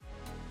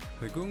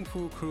the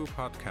Gongfu Crew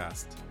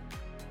podcast,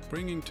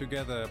 bringing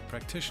together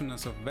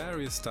practitioners of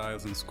various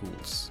styles and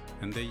schools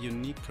and their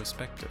unique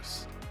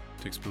perspectives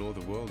to explore the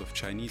world of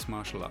Chinese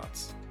martial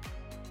arts.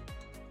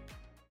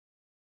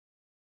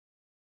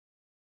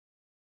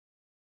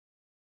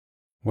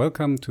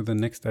 Welcome to the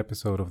next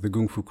episode of the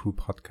Gongfu Crew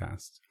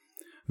podcast.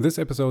 This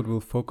episode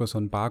will focus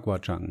on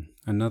Baguazhang,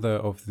 another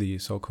of the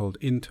so-called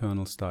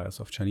internal styles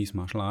of Chinese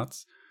martial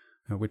arts,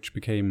 which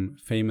became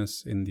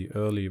famous in the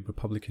early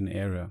Republican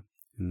era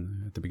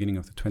at the beginning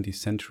of the 20th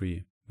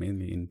century,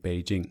 mainly in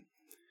Beijing.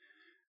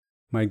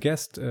 My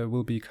guest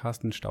will be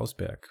Carsten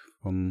Stausberg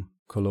from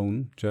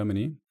Cologne,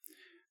 Germany.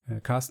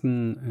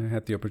 Carsten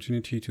had the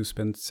opportunity to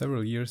spend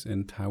several years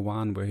in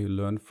Taiwan, where he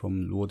learned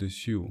from Luo de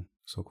Xiu,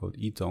 so-called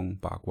Yizhong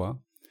Bagua,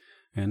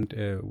 and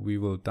we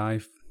will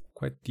dive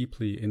quite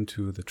deeply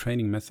into the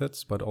training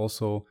methods, but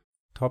also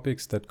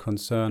topics that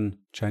concern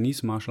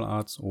Chinese martial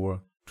arts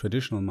or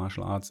traditional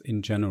martial arts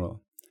in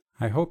general.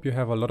 I hope you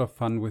have a lot of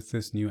fun with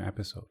this new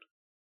episode.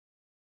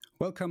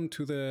 Welcome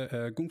to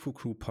the Gongfu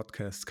Crew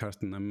podcast,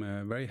 Carsten.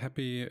 I'm very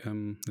happy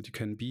that you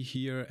can be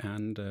here,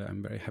 and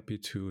I'm very happy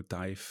to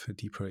dive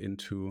deeper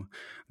into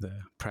the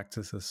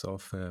practices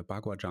of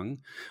Baguazhang.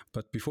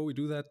 But before we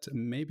do that,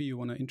 maybe you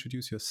want to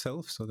introduce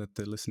yourself so that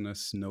the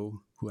listeners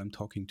know who I'm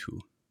talking to.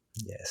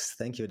 Yes,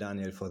 thank you,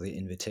 Daniel, for the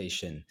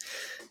invitation.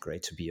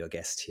 Great to be your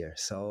guest here.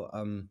 So,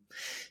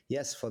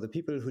 yes, for the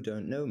people who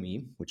don't know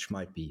me, which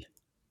might be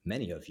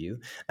many of you,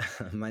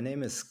 my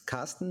name is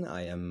Carsten.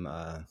 I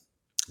am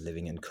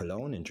living in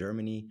Cologne in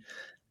Germany,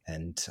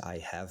 and I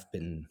have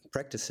been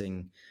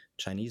practicing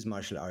Chinese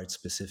martial arts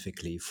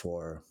specifically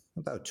for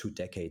about 2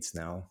 decades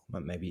now,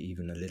 maybe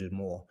even a little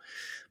more.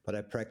 But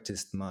I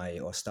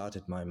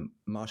started my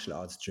martial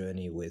arts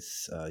journey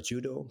with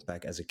judo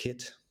back as a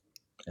kid,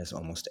 as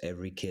almost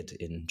every kid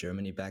in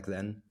Germany back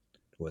then.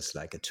 It was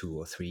like a 2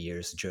 or 3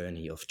 years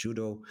journey of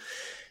judo.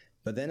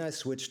 But then I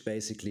switched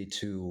basically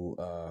to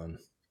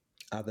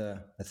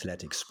other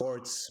athletic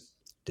sports,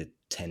 did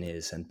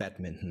tennis and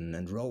badminton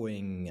and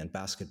rowing and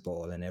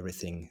basketball and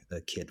everything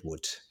a kid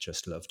would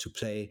just love to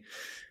play.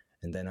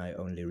 And then I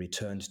only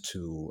returned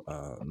to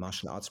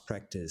martial arts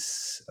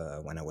practice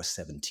when I was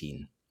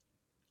 17.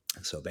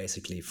 So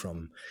basically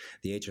from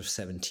the age of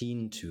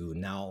 17 to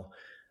now,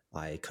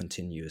 I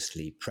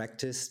continuously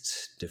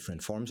practiced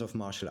different forms of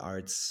martial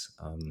arts,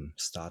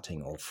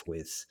 starting off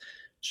with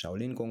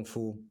Shaolin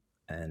Gongfu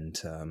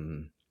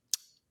and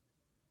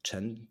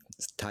Chen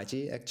Tai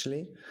Chi,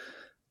 actually.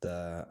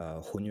 The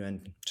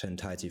Hunyuan Chen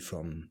Tai Chi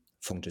from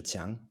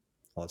Fengzhiqiang.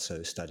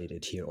 Also studied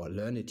it here or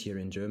learned it here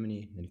in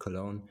Germany, in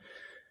Cologne.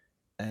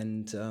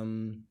 And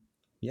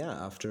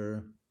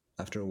after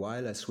a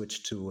while, I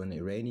switched to an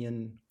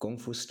Iranian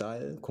Gongfu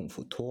style, Kung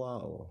Fu Toa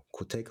or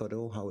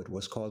Kutekodo, how it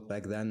was called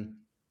back then.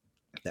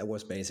 That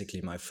was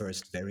basically my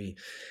first very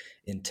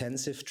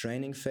intensive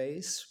training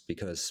phase,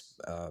 because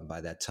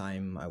by that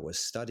time I was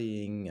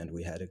studying and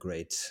we had a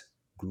great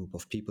group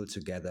of people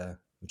together,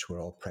 which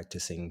were all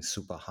practicing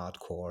super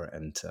hardcore,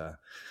 and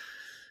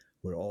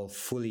we're all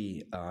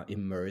fully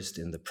immersed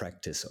in the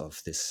practice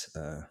of this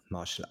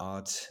martial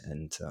art.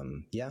 And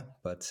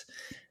but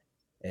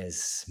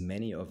as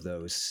many of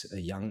those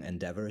young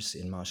endeavors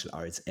in martial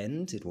arts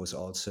end, it was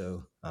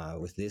also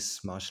with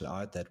this martial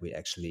art that we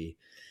actually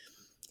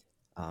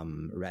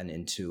ran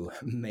into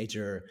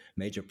major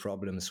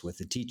problems with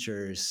the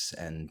teachers,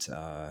 and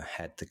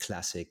had the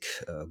classic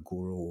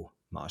guru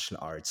martial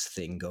arts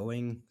thing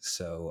going.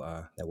 So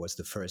that was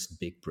the first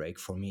big break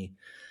for me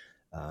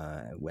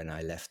when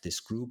I left this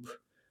group.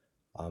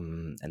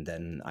 And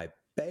then I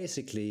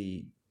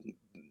basically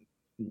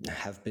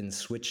have been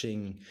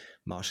switching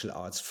martial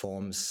arts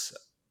forms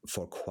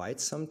for quite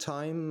some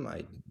time.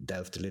 I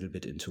delved a little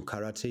bit into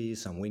karate,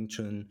 some Wing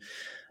Chun,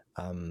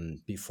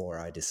 before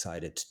I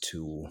decided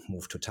to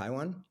move to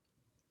Taiwan.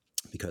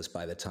 Because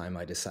by the time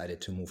I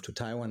decided to move to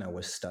Taiwan, I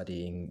was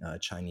studying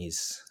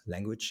Chinese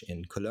language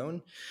in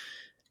Cologne,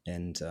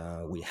 and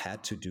we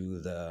had to do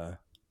the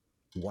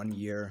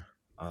 1-year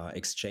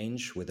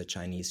exchange with a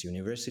Chinese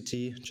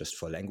university just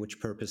for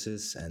language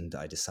purposes, and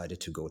I decided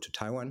to go to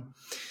Taiwan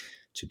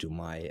to do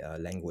my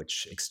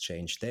language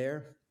exchange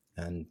there.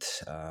 And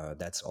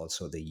that's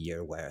also the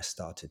year where I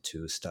started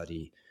to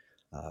study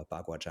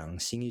Baguazhang,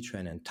 Xingyi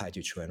Chuan, and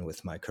Taiju Chuan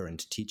with my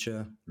current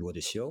teacher, Luo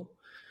de Xiu,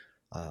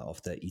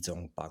 of the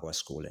Yizhong Bagua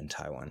School in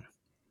Taiwan.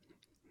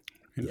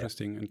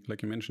 Interesting. And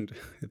like you mentioned,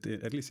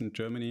 at least in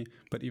Germany,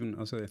 but even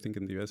also I think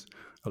in the US,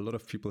 a lot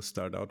of people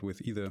start out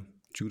with either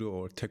judo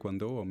or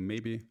taekwondo or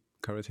maybe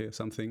karate or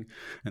something.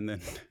 And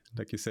then,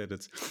 like you said,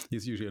 it's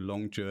usually a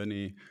long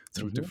journey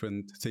through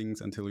different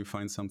things until you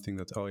find something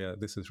that, oh yeah,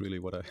 this is really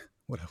what I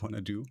want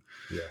to do.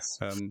 Yes.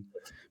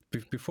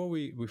 Before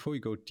we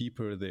go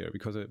deeper there,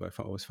 because I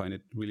always find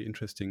it really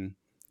interesting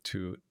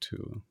to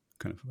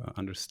kind of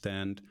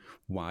understand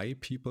why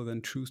people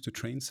then choose to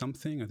train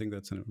something. I think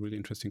that's a really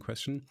interesting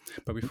question.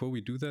 But before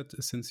we do that,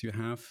 since you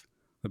have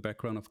the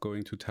background of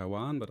going to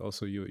Taiwan, but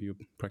also you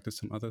practiced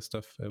some other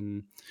stuff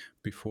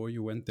before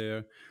you went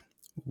there,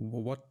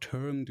 what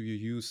term do you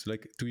use?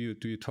 Like, do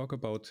you talk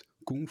about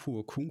Gongfu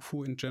or Kung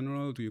Fu in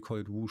general? Do you call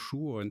it Wushu,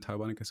 or in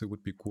Taiwan, I guess it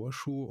would be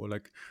Guoshu? Or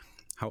like,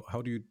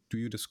 how do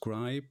you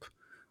describe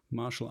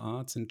martial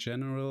arts in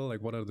general?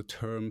 Like, what are the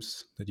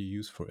terms that you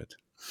use for it?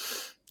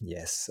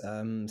 Yes.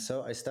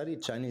 So I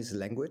studied Chinese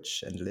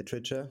language and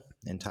literature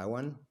in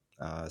Taiwan.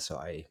 So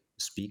I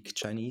speak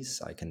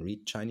Chinese, I can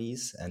read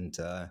Chinese, and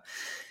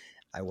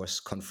I was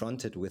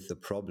confronted with the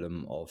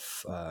problem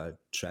of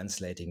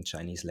translating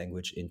Chinese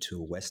language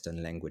into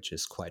Western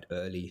languages quite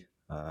early.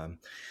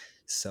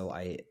 So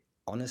I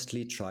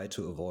honestly try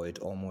to avoid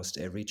almost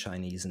every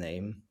Chinese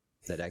name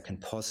that I can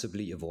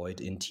possibly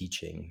avoid in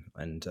teaching.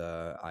 And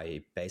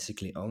I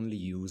basically only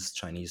use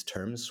Chinese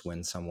terms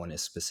when someone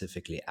is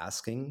specifically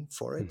asking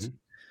for it. Mm-hmm.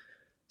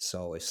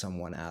 So if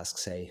someone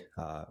asks, hey,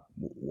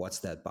 what's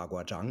that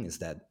Baguazhang? Is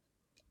that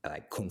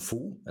like Kung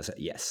Fu? I said,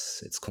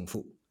 yes, it's Kung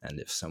Fu. And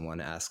if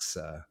someone asks,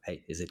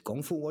 hey, is it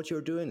Gongfu what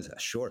you're doing? I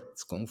said, sure,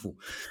 it's Gongfu.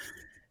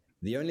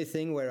 The only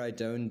thing where I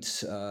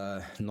don't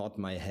nod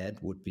my head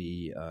would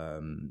be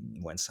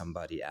when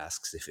somebody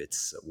asks if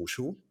it's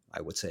wushu. I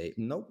would say,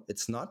 no,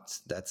 it's not.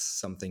 That's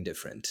something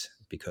different,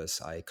 because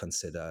I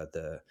consider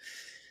the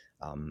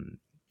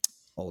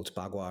old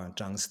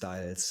Baguazhang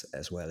styles,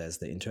 as well as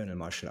the internal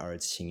martial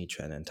arts, Xingyi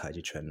Quan and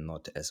Taiji Quan,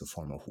 not as a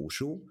form of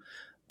wushu,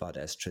 but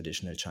as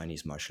traditional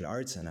Chinese martial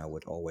arts. And I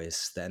would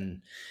always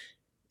then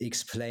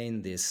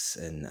explain this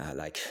in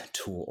like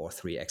 2 or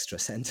 3 extra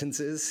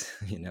sentences,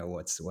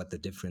 what the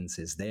difference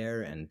is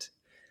there. And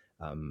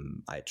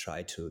I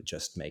try to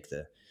just make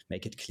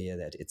it clear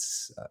that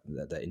it's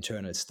the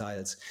internal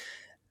styles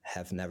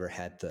have never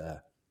had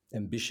the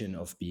ambition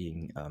of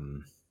being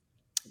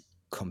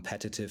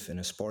competitive in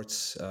a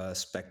sports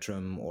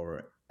spectrum,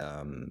 or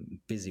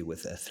busy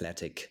with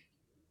athletic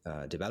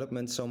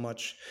development so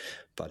much,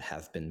 but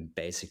have been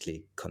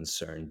basically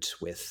concerned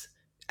with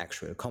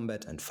actual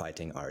combat and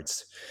fighting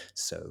arts.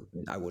 So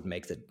I would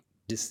make the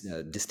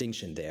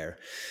distinction there.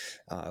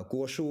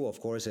 Guoshu,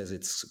 of course, as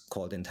it's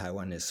called in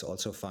Taiwan, is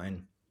also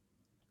fine.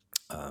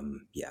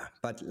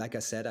 But like I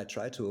said, I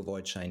try to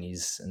avoid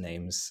Chinese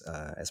names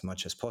as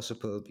much as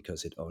possible,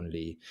 because it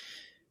only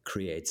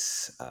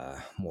creates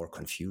more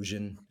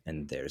confusion,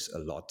 and there's a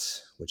lot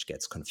which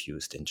gets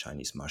confused in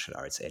Chinese martial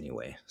arts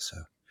anyway. So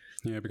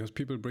Yeah, because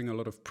people bring a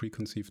lot of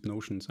preconceived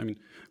notions. I mean,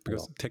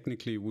 because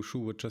technically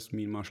wushu would just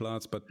mean martial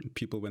arts, but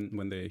people,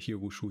 when they hear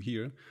wushu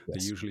here,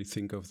 yes. they usually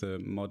think of the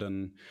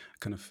modern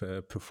kind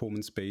of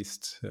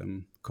performance-based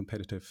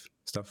competitive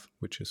stuff,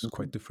 which is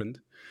quite different.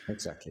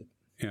 Exactly.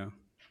 Yeah,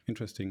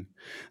 interesting.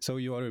 So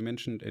you already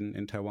mentioned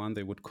in Taiwan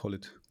they would call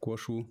it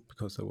guoshu,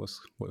 because that was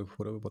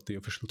what the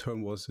official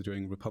term was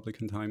during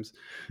Republican times,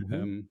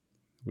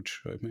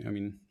 which I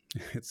mean,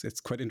 it's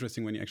quite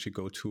interesting when you actually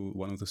go to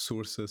one of the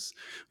sources,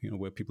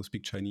 where people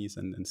speak Chinese,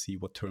 and see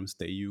what terms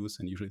they use,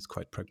 and usually it's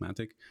quite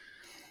pragmatic.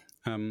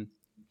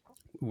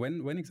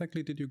 When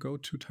exactly did you go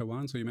to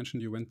Taiwan? So you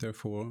mentioned you went there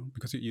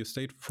because you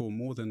stayed for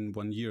more than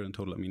 1 year in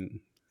total. I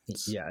mean,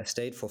 yeah, I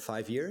stayed for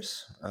 5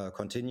 years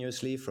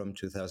continuously from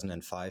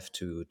 2005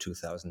 to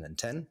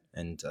 2010.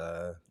 And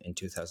in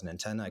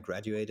 2010, I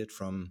graduated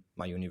from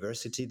my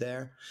university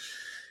there.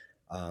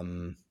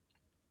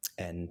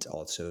 And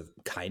also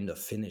kind of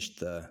finished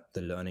the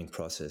learning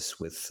process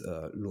with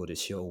Luo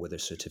Dexiu with a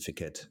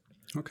certificate.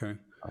 Okay.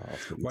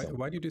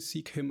 Why did you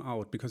seek him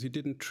out? Because you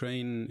didn't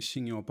train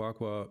Xingyo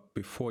Bagua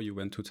before you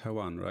went to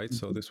Taiwan, right?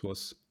 Mm-hmm. So this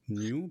was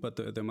new, but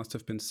there must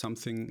have been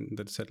something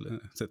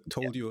that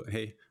told you,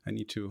 hey, I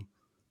need to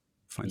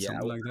find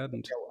something like that.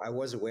 And I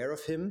was aware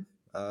of him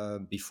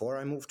before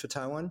I moved to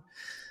Taiwan.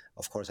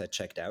 Of course, I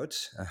checked out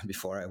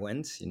before I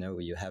went.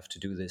 You have to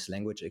do this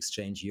language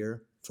exchange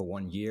year for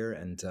 1 year,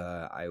 and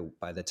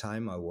by the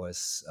time I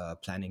was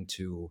planning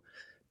to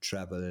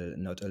travel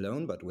not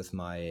alone but with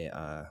my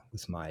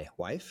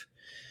wife.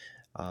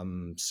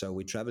 So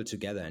we traveled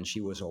together, and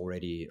she was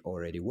already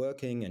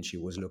working, and she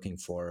was looking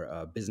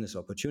for business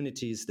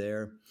opportunities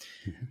there.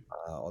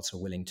 Also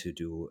willing to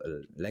do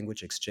a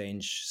language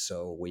exchange.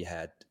 So we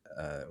had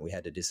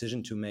a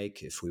decision to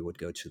make if we would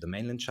go to the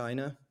mainland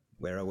China,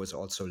 where I was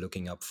also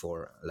looking up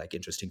for like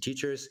interesting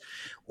teachers,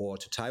 or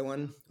to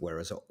Taiwan,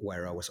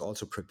 where I was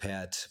also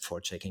prepared for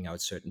checking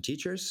out certain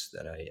teachers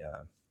that I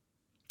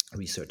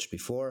researched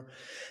before.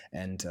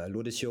 And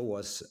Luo Dexiu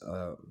was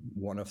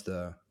one of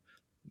the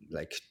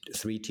like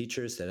 3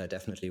 teachers that I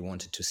definitely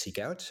wanted to seek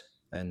out.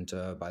 And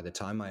by the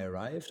time I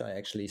arrived, I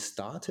actually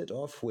started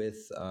off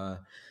with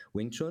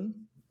Wing Chun,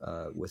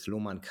 with Lo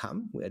Man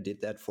Kam. I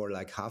did that for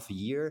like half a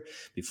year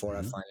before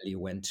I finally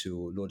went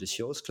to Luo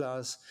Dexiu's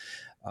class.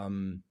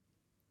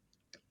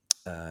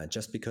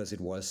 Just because it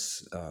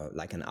was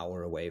like an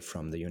hour away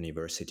from the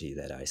university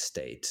that I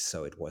stayed.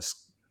 So it was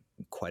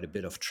quite a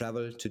bit of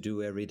travel to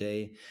do every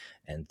day,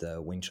 and the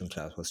Wing Chun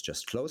class was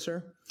just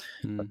closer.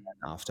 But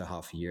after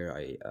half a year,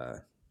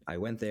 I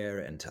went there,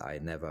 and I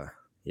never,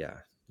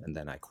 and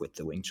then I quit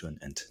the Wing Chun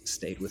and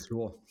stayed with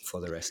Luo for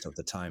the rest of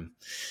the time,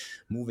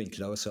 moving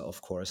closer, of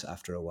course,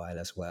 after a while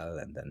as well,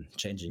 and then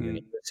changing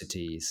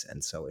universities.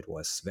 And so it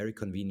was very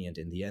convenient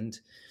in the end.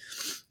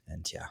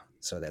 And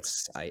so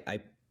that's,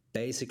 I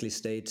basically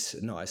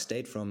I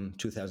stayed from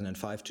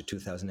 2005 to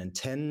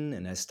 2010,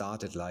 and I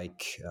started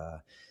like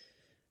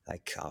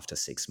after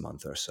 6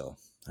 months or so.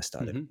 I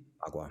started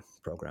Bagua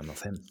program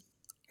of him.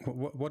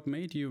 What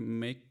made you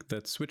make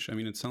that switch? I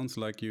mean, it sounds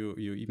like you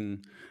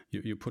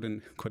put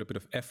in quite a bit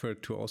of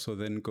effort to also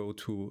then go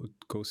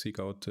seek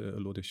out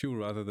Lo de Xiu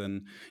rather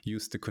than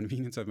use the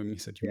convenience. I mean, you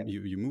said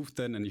you moved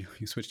then and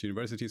you switched to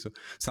university. So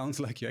sounds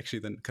like you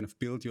actually then kind of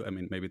build your, I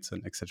mean, maybe it's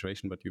an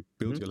exaggeration, but you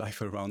built your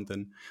life around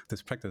then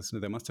this practice. So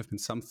there must have been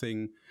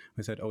something where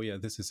you said, oh yeah,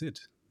 this is it.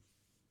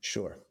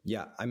 Sure.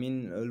 Yeah. I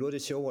mean, Lo de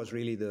Xiu was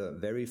really the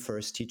very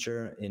first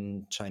teacher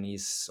in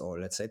Chinese, or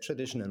let's say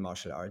traditional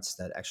martial arts,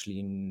 that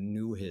actually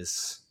knew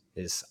his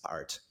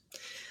art.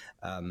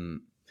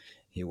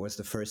 He was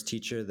the first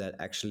teacher that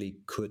actually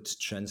could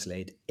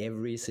translate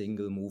every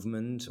single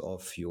movement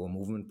of your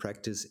movement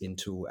practice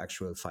into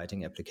actual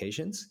fighting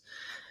applications.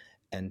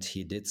 And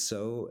he did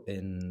so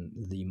in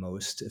the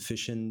most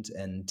efficient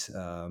and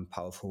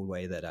powerful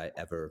way that I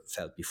ever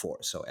felt before.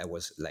 So I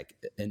was like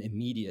an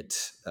immediate,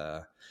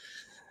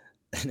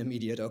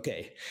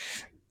 okay,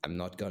 I'm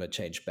not going to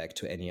change back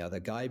to any other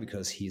guy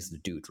because he's the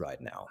dude right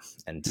now.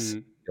 And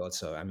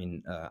also, I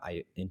mean,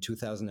 in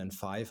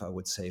 2005, I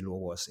would say Luo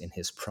was in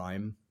his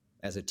prime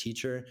as a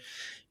teacher,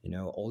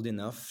 old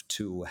enough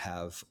to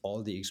have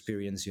all the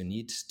experience you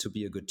need to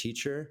be a good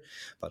teacher,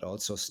 but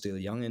also still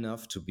young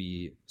enough to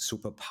be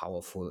super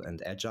powerful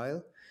and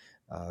agile,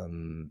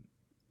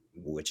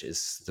 which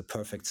is the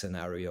perfect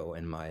scenario,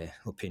 in my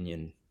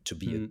opinion, to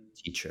be a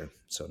teacher.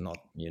 So not,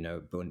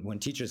 when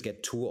teachers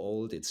get too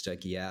old, it's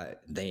like, yeah,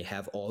 they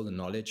have all the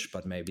knowledge,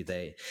 but maybe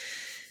they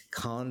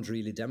can't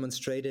really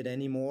demonstrate it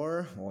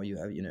anymore. Or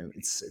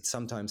it's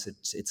sometimes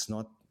it's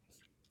not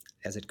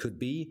as it could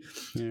be.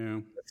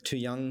 Yeah. To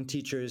young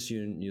teachers,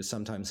 you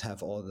sometimes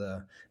have all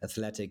the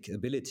athletic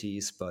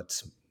abilities,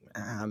 but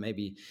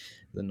maybe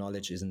the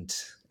knowledge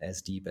isn't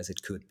as deep as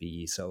it could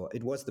be. So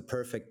it was the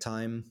perfect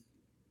time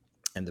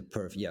and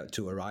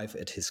to arrive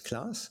at his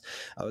class.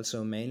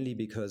 Also mainly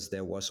because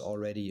there was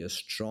already a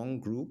strong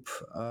group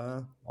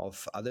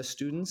of other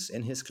students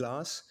in his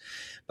class,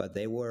 but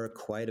they were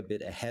quite a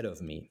bit ahead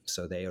of me.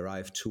 So they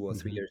arrived 2 or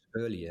 3 years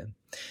earlier.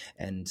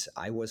 And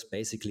I was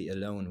basically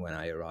alone when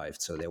I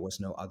arrived. So there was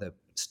no other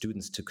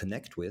students to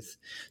connect with.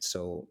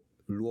 So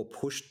Luo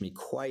pushed me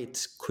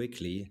quite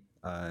quickly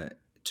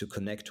to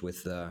connect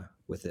with the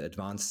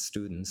advanced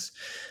students,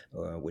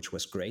 which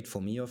was great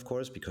for me, of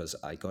course, because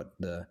I got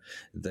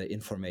the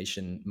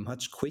information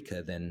much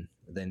quicker than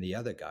the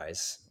other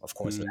guys. Of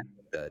course,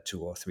 like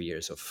 2 or 3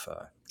 years of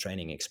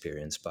training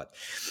experience, but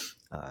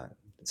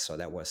so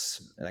that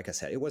was, like I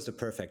said, it was the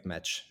perfect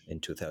match in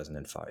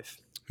 2005.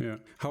 Yeah.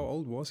 How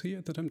old was he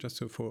at the time,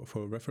 just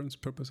for reference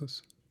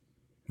purposes?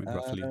 I mean,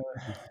 roughly.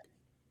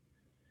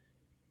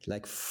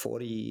 Like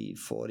 40,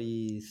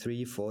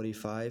 43,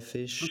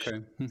 45-ish,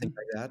 okay. something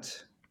like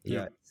that.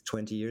 Yeah,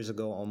 20 years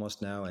ago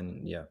almost now,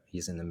 and yeah,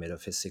 he's in the mid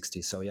of his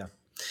 60s. So yeah.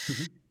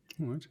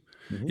 All right.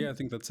 Yeah, I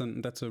think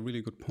that's a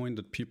really good point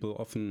that people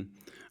often,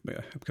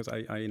 because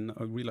I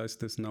realize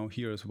this now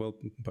here as well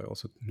by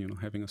also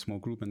having a small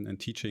group and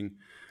teaching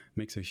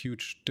makes a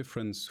huge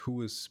difference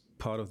who is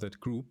part of that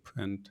group,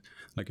 and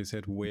like I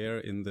said, where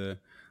in the,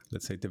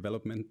 let's say,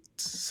 development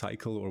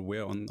cycle or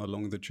where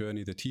along the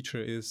journey the teacher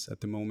is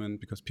at the moment,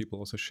 because people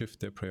also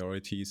shift their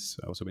priorities.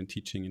 Also when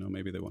teaching,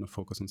 maybe they want to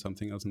focus on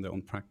something else in their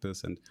own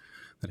practice, and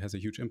that has a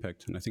huge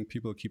impact. And I think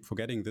people keep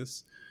forgetting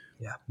this.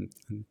 Yeah.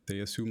 And they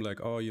assume like,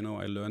 oh,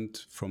 I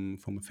learned from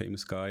a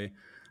famous guy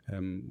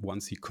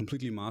once he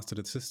completely mastered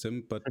the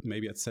system, but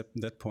maybe at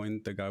that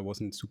point the guy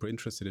wasn't super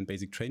interested in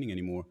basic training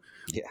anymore.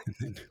 Yeah.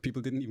 And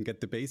people didn't even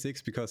get the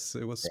basics because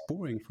it was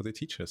boring for the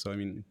teacher. So I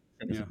mean,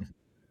 yeah.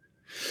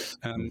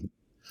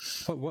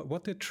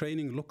 What did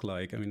training look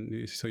like? I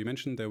mean, so you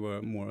mentioned there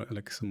were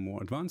some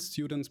more advanced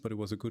students, but it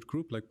was a good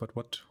group. Like, but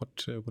what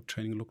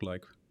training looked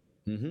like?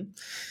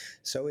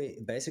 So we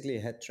basically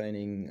had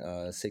training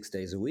 6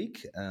 days a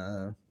week.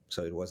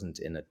 So it wasn't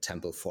in a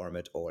temple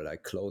format or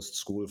like closed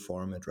school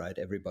format, right?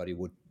 Everybody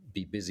would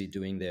be busy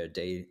doing their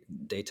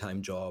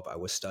daytime job. I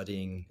was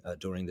studying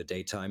during the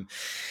daytime,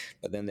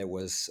 but then there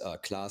was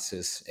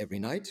classes every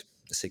night,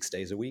 6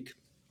 days a week.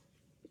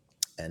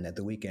 And at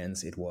the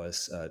weekends, it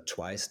was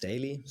twice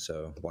daily.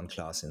 So one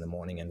class in the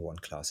morning and one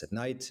class at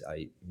night.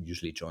 I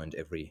usually joined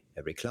every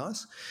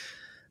class.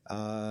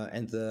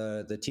 And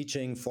the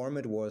teaching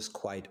format was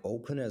quite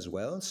open as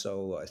well.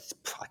 So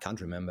I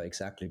can't remember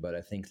exactly, but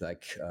I think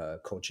like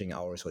coaching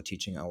hours or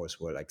teaching hours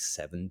were like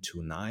 7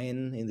 to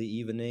 9 in the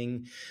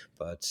evening.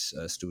 But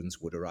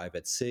students would arrive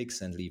at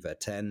 6 and leave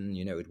at 10.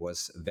 It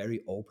was a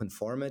very open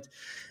format.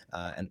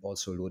 And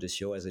also Lo de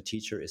Xiu as a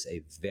teacher is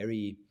a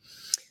very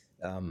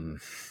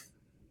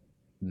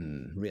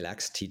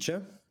relaxed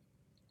teacher.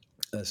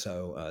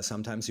 So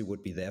sometimes he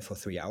would be there for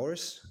 3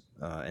 hours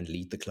and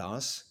lead the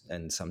class,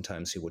 and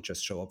sometimes he would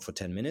just show up for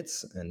 10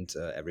 minutes and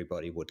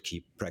everybody would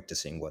keep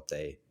practicing what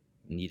they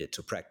needed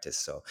to practice.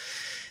 So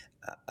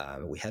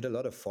we had a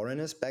lot of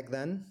foreigners back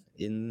then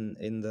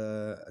in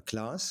the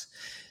class,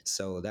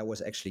 so that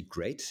was actually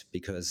great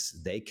because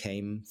they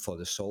came for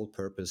the sole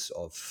purpose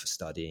of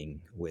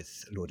studying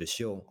with Lo de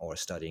Xiu or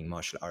studying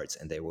martial arts,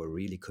 and they were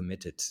really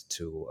committed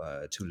to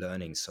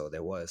learning. So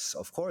there was,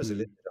 of course, a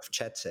little bit of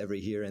chat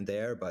every here and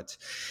there, but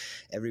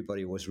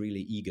everybody was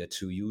really eager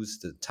to use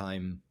the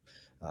time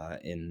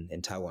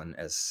in Taiwan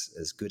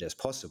as good as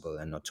possible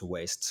and not to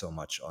waste so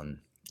much on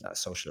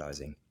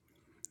socializing.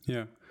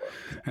 Yeah.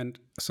 And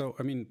so,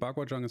 I mean,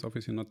 Baguazhang is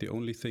obviously not the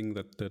only thing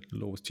that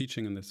Lo was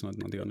teaching, and it's not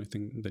the only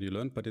thing that you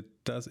learned, but it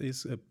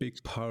is a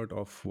big part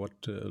of what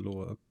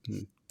Lo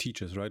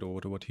teaches, right?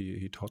 Or what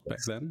he taught back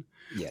then.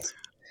 Yes.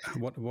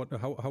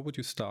 How would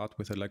you start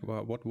with it? Like,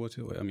 what was,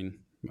 I mean,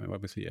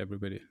 obviously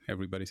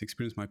everybody's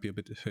experience might be a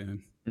bit,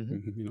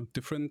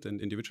 different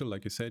and individual.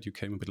 Like you said, you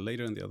came a bit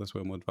later and the others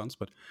were more advanced,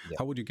 but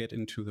how would you get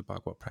into the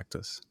Bagua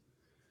practice?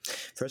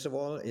 First of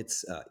all,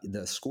 it's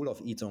the school of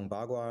Yizhong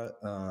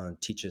Bagua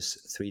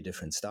teaches 3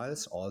 different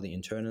styles, all the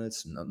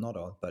internals, not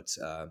all, but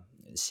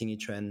Xingyi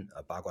Quan,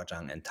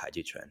 Baguazhang, and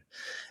Taiji Quan.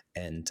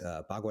 And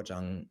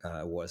Baguazhang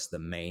was the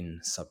main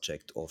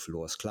subject of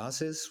Lo's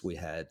classes. We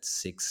had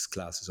 6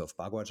 classes of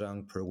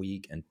Baguazhang per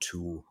week and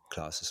 2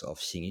 classes of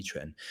Xingyi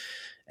Quan.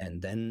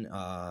 And then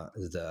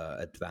the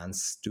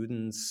advanced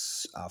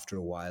students, after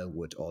a while,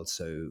 would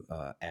also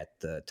add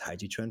the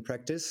Taiji Quan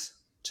practice,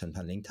 Chen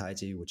Pan Ling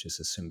Taiji, which is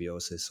a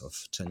symbiosis of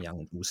Chen Yang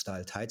and Wu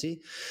style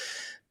Taiji.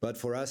 But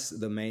for us,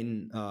 the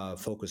main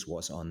focus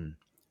was on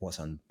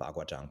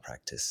Baguazhang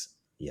practice.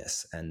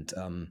 Yes, and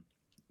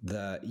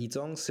the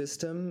Yizhong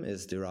system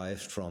is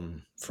derived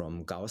from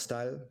Gao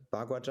style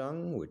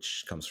Baguazhang,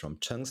 which comes from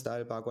Cheng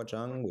style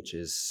Baguazhang, which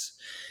is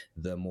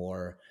the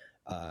more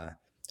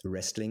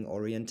wrestling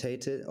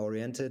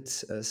oriented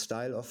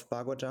style of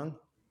Baguazhang.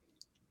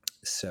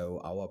 So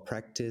our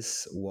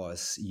practice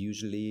was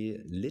usually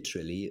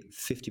literally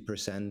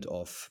 50%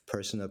 of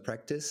personal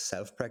practice,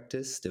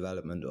 self-practice,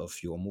 development of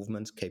your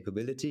movement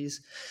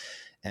capabilities.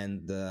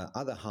 And the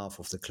other half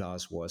of the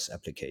class was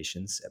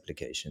applications,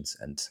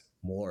 and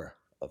more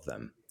of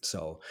them.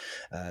 So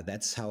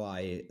that's how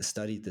I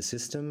studied the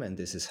system, and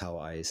this is how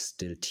I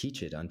still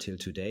teach it until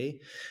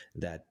today,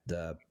 that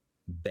the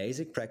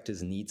basic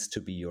practice needs to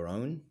be your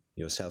own,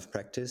 your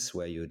self-practice,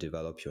 where you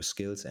develop your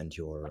skills and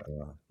your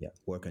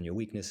work on your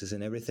weaknesses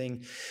and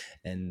everything.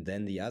 And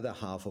then the other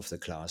half of the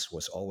class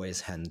was always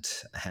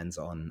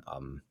hands-on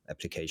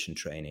application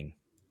training.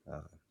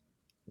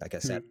 Like I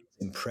said,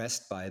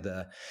 impressed by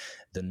the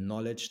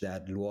knowledge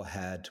that Luo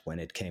had when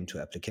it came to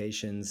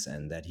applications,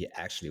 and that he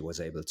actually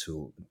was able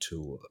to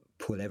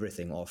pull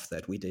everything off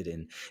that we did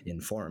in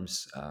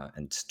forms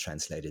and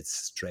translate it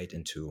straight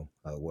into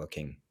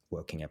working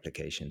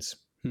applications.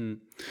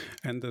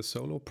 And the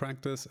solo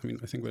practice, I mean,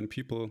 I think when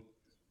people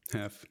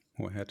have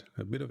or had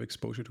a bit of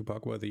exposure to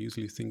Bagua, they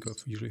usually think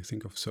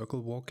of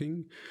circle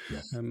walking.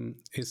 Yes.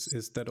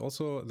 Is that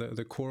also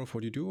the core of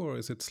what you do, or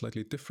is it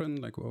slightly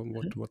different? Like,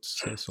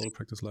 what's solo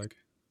practice like?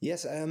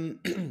 Yes,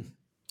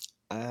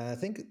 I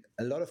think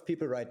a lot of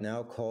people right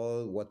now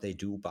call what they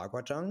do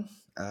Baguazhang,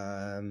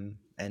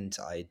 and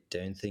I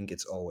don't think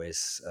it's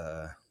always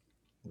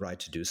right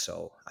to do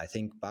so. I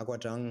think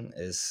Baguazhang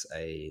is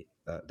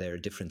there are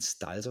different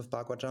styles of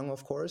Baguazhang,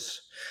 of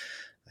course,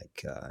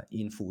 like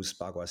Infu's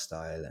Bagua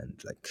style and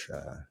like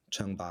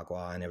Cheng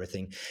Bagua and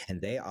everything,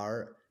 and they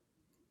are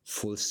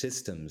full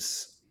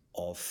systems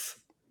of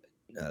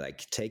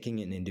like taking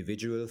an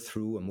individual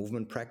through a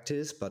movement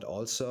practice, but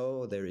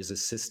also there is a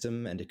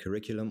system and a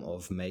curriculum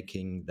of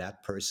making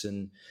that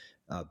person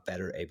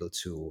better able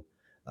to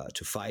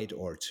fight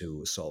or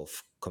to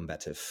solve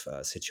combative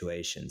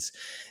situations.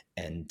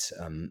 And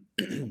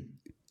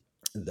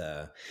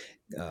the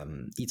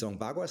Yizhong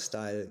Bagua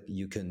style,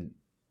 you can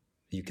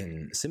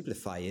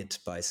simplify it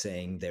by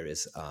saying there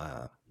is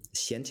a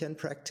Xiantian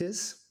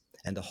practice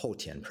and the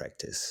Houtian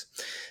practice.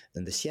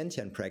 And the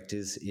Xiantian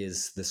practice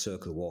is the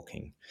circle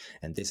walking.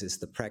 And this is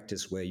the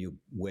practice where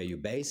you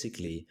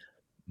basically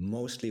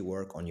mostly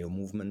work on your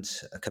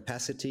movement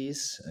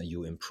capacities.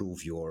 You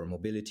improve your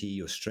mobility,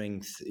 your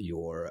strength,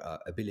 your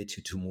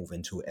ability to move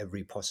into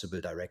every possible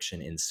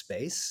direction in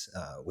space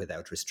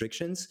without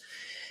restrictions.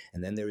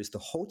 And then there is the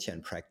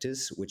Houtian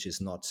practice, which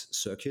is not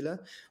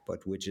circular,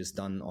 but which is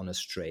done on a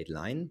straight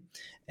line.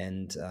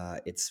 And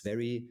it's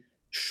very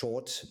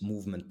short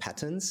movement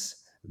patterns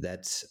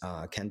that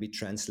can be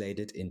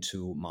translated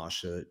into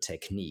martial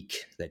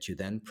technique that you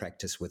then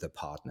practice with a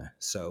partner.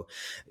 So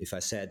if I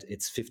said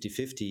it's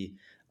 50-50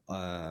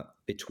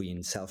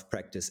 between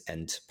self-practice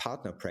and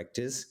partner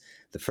practice,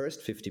 the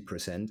first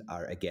 50%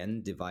 are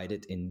again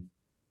divided in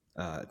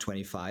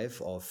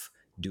 25 of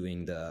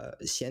doing the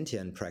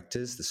Xiantian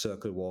practice, the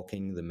circle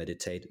walking, the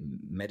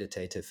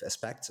meditative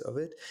aspects of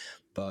it,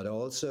 but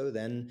also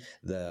then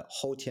the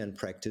Houtian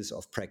practice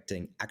of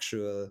practicing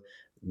actual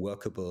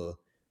workable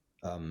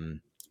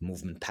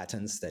movement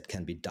patterns that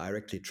can be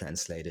directly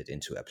translated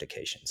into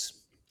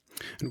applications.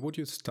 And would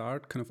you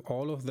start kind of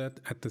all of that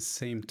at the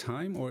same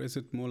time, or is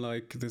it more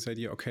like this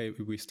idea, okay,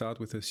 we start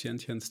with the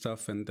Xiantian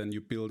stuff and then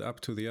you build up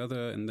to the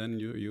other and then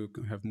you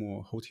have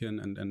more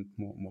Hotian and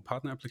more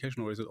partner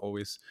application, or is it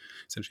always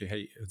essentially,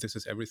 hey, this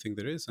is everything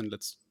there is and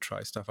let's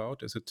try stuff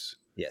out? Is it?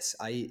 Yes,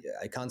 I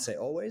can't say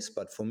always,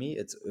 but for me,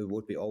 it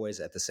would be always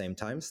at the same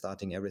time,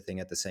 starting everything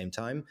at the same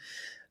time.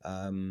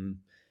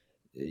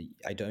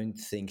 I don't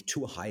think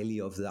too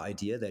highly of the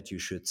idea that you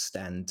should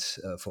stand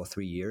for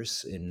 3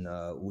 years in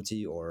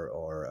Wuji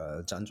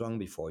or Zhanzhuang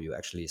before you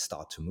actually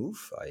start to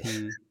move.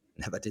 I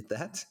never did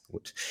that,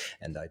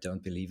 and I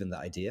don't believe in the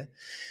idea.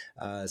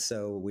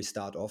 So we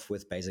start off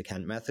with basic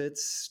hand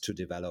methods to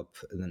develop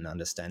an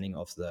understanding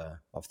of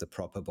the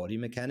proper body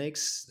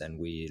mechanics. Then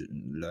we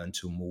learn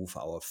to move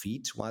our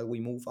feet while we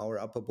move our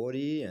upper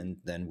body, and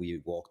then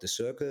we walk the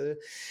circle.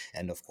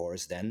 And of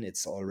course, then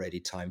it's already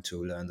time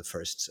to learn the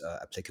first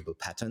applicable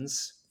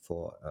patterns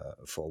for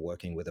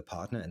working with a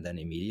partner, and then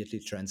immediately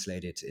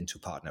translate it into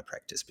partner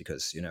practice.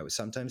 Because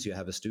sometimes you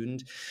have a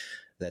student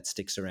that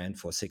sticks around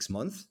for 6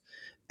 months,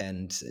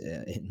 and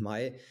in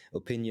my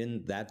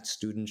opinion, that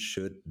student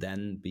should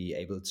then be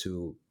able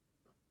to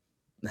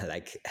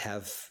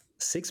have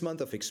 6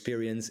 months of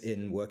experience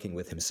in working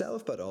with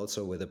himself, but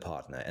also with a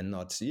partner, and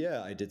not,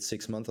 I did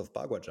 6 months of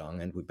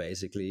Baguazhang and we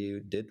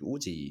basically did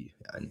Wuji,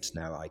 and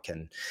now I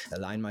can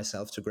align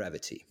myself to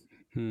gravity.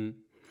 And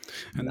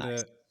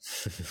nice.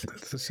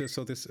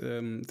 So this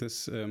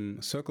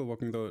circle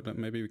walking, though,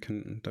 maybe we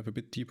can dive a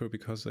bit deeper,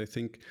 because I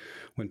think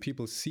when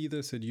people see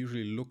this, it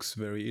usually looks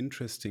very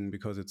interesting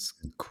because it's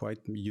quite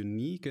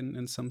unique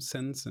in some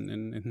sense, and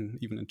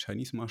even in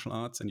Chinese martial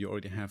arts, and you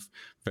already have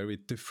very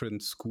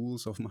different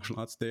schools of martial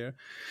arts there.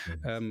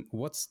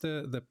 What's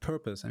the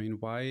purpose? I mean,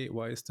 why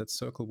is that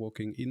circle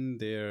walking in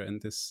there, and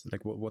this,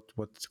 like,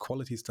 what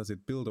qualities does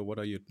it build, or what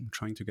are you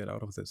trying to get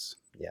out of this?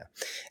 Yeah,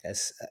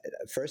 as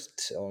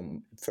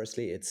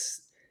firstly,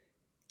 it's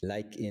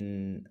like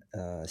in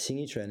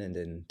Xingyi Chuan and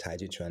in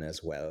Taiji Chuan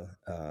as well.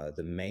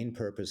 The main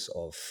purpose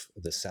of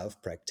the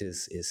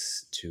self-practice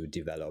is to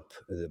develop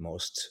the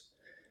most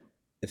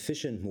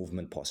efficient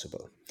movement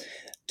possible,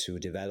 to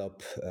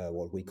develop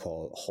what we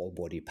call whole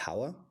body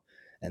power,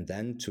 and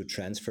then to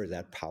transfer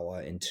that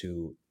power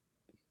into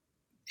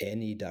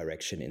any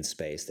direction in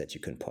space that you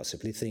can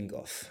possibly think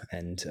of.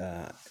 And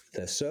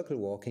the circle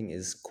walking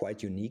is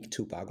quite unique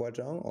to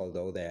Baguazhang,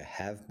 although there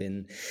have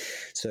been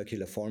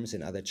circular forms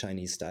in other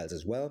Chinese styles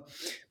as well.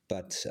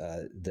 But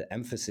the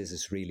emphasis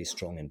is really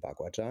strong in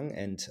Baguazhang.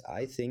 And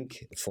I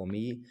think for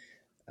me,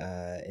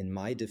 in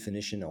my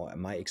definition or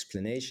my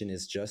explanation,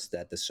 is just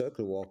that the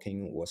circle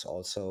walking was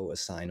also a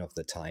sign of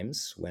the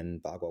times when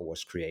Bagua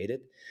was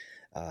created.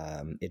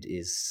 It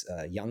is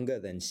younger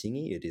than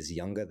Xingyi, it is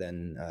younger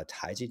than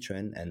Taiji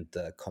Chuan, and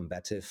the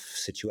combative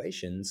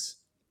situations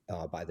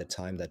by the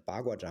time that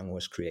Baguazhang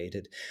was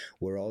created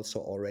were also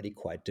already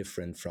quite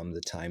different from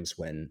the times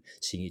when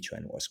Xingyi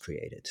Chuan was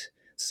created.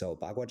 So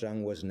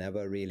Baguazhang was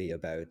never really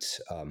about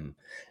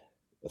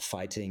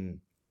fighting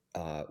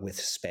with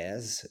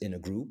spares in a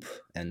group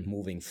and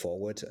moving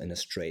forward in a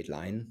straight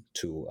line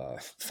to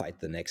fight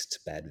the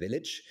next bad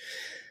village.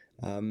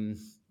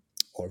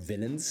 Or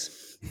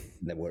villains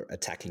that were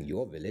attacking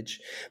your village.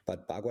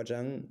 But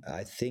Baguazhang,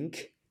 I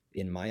think,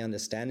 in my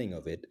understanding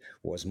of it,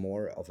 was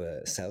more of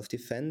a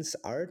self-defense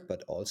art,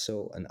 but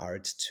also an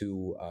art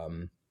to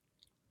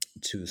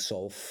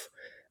solve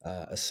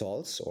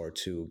assaults, or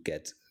to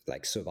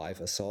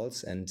survive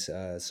assaults, and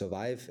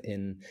survive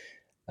in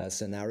a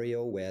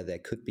scenario where there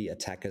could be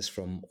attackers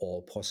from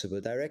all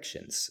possible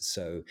directions.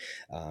 So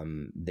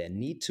there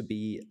need to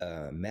be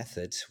a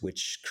method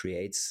which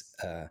creates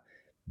a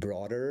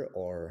broader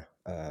or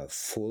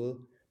full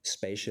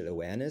spatial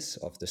awareness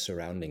of the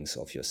surroundings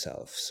of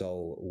yourself.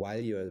 So while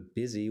you're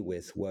busy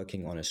with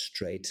working on a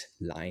straight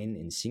line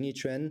in Xingyi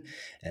Chuan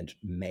and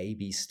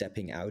maybe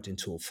stepping out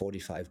into a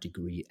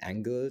 45-degree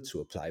angle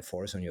to apply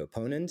force on your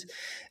opponent,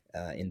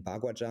 in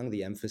Baguazhang,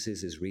 the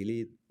emphasis is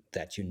really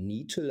that you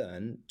need to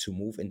learn to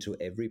move into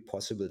every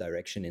possible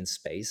direction in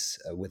space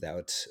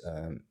without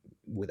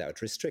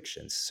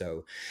restrictions.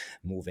 So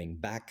moving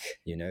back,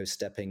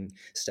 stepping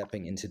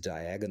into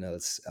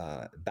diagonals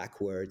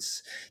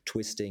backwards,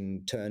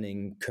 twisting,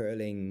 turning,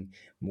 curling,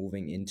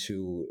 moving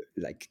into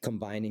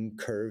combining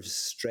curves,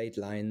 straight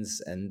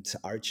lines, and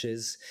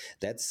arches.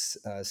 That's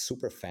a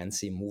super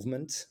fancy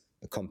movement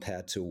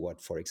compared to what,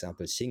 for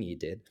example, Xingyi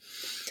did.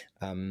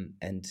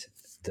 And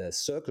the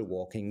circle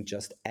walking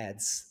just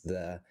adds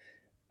the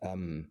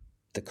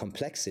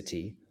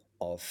complexity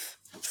of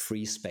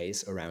free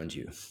space around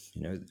you,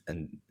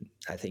 and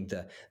I think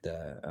the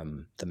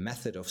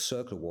method of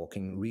circle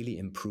walking really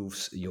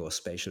improves your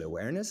spatial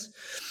awareness,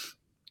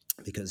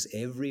 because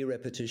every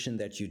repetition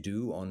that you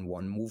do on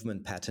one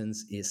movement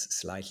patterns is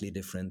slightly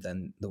different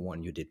than the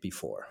one you did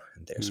before.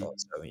 And there's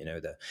also,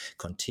 the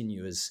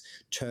continuous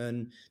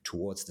turn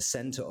towards the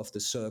center of the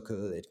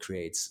circle. It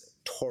creates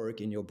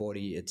torque in your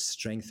body. It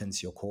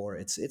strengthens your core.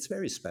 It's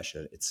very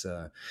special.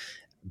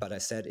 But I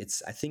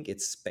think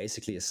it's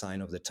basically a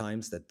sign of the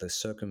times that the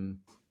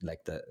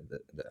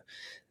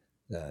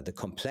the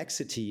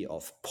complexity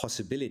of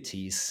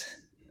possibilities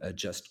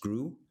just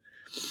grew.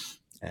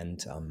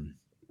 And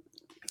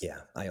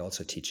I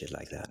also teach it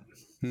like that.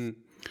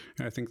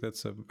 I think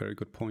that's a very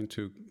good point,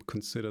 to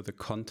consider the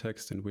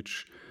context in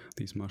which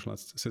these martial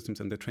arts systems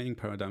and their training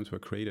paradigms were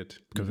created.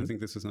 Because I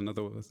think this is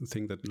another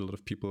thing that a lot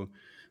of people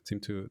seem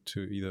to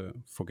either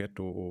forget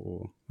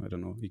or I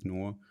don't know,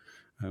 ignore,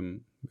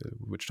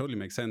 which totally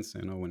makes sense.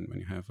 You know, when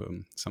you have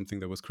something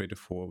that was created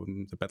for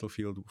the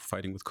battlefield,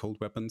 fighting with cold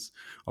weapons,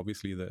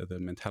 obviously the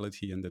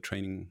mentality and the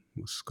training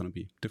was going to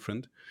be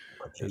different.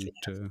 Completely.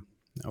 And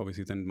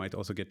obviously then might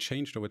also get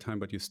changed over time,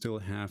 but you still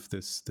have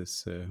this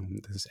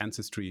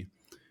ancestry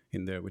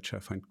in there, which I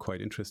find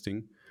quite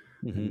interesting.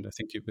 And I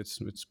think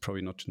it's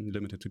probably not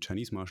limited to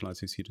Chinese martial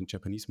arts. You see it in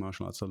Japanese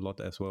martial arts a lot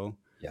as well.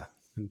 Yeah.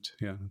 And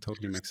yeah, it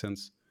totally makes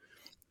sense.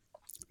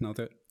 Now,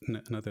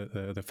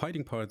 the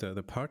fighting part,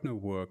 the partner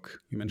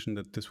work, you mentioned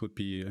that this would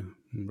be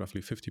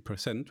roughly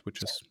 50%,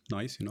 which is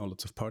nice, you know,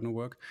 lots of partner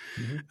work.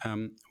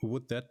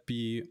 Would that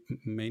be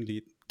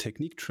mainly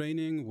technique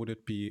training? Would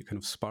it be kind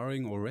of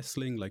sparring or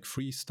wrestling, like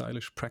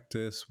freestylish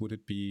practice? Would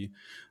it be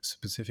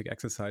specific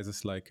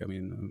exercises like, I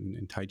mean,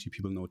 in Tai Chi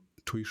people know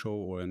Tui Shou,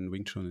 or in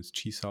Wing Chun it's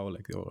Chi Sao,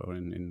 like, or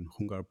in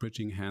Hungar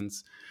bridging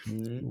hands.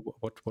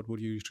 What would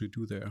you usually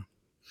do there?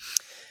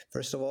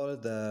 First of all,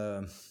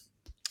 the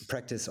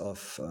practice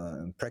of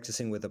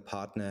practicing with a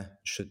partner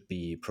should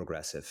be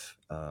progressive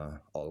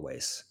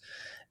always.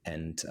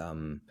 And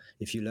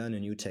if you learn a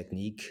new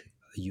technique,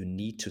 you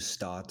need to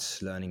start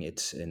learning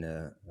it in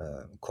a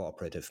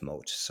cooperative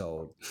mode.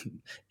 So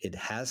it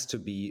has to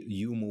be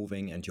you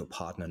moving and your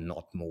partner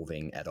not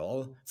moving at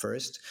all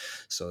first,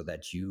 so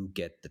that you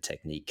get the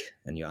technique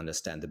and you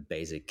understand the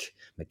basic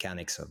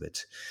mechanics of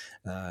it.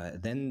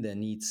 Then there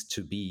needs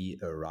to be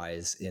a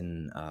rise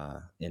in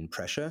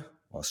pressure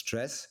or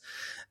stress,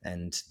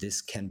 and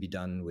this can be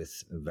done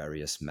with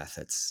various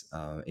methods.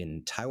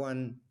 In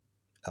Taiwan,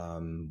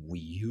 we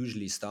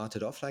usually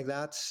started off like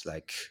that,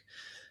 like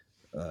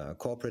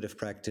cooperative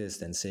practice,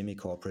 then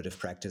semi-cooperative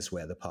practice,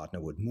 where the partner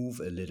would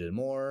move a little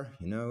more,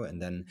 you know, and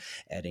then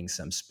adding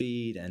some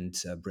speed and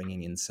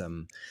bringing in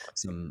some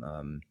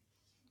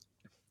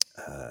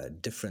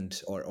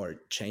different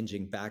or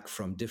changing back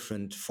from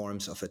different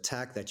forms of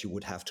attack that you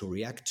would have to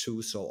react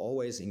to. So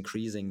always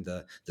increasing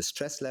the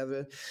stress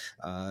level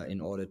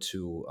in order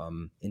to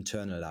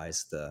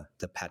internalize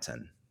the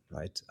pattern,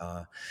 right?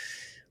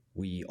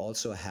 We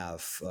also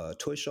have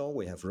Tui Shou,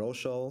 we have Rou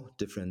Shou,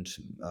 different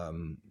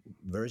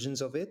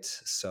versions of it.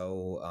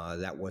 So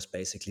that was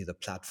basically the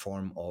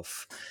platform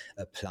of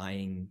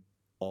applying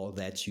all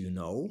that you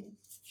know.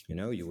 You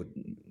know, you would,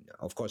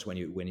 of course, when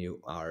you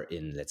are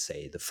in, let's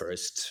say, the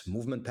first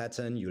movement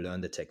pattern, you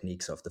learn the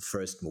techniques of the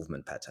first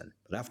movement pattern.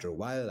 But after a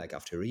while, like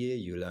after a year,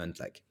 you learned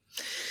like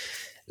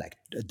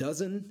a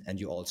dozen, and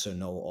you also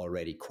know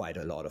already quite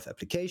a lot of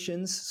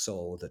applications.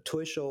 So the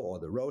Tui Shou or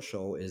the Rou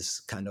Shou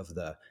is kind of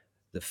the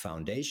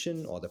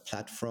foundation or the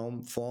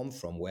platform form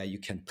from where you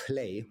can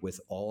play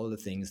with all the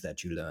things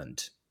that you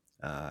learned.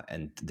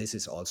 And this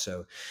is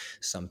also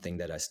something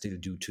that I still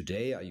do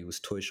today. I use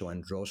Tui Shou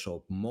and Rou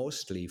Shou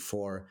mostly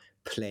for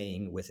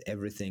playing with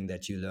everything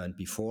that you learned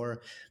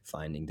before,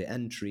 finding the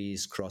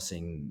entries,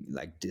 crossing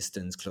like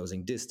distance,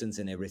 closing distance,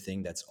 and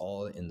everything. That's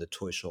all in the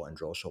Tui Shou and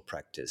Rou Shou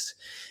practice.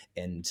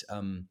 And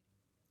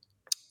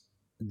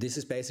this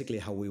is basically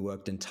how we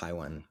worked in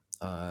Taiwan.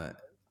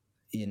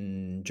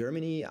 In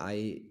Germany,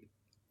 I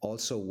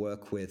also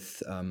work with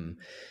the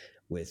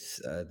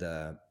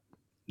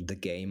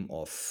game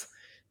of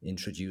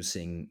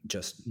introducing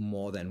just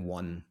more than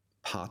one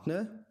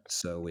partner.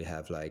 So we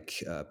have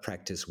like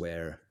practice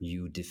where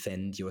you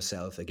defend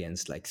yourself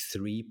against like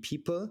 3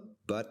 people,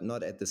 but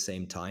not at the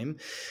same time.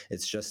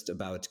 It's just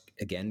about,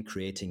 again,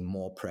 creating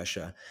more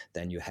pressure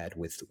than you had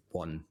with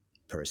one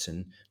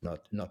person,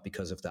 not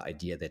because of the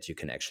idea that you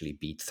can actually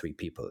beat 3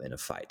 people in a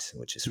fight,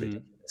 which is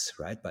ridiculous,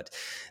 right? But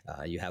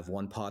you have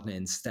one partner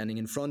standing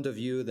in front of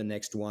you, the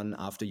next one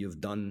after you're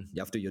done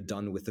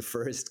with the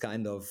first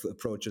kind of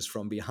approaches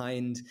from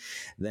behind,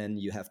 then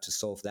you have to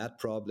solve that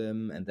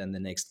problem, and then the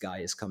next guy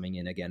is coming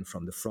in again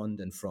from the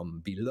front and from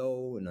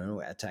below, you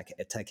know,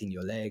 attacking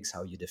your legs,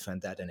 how you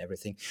defend that and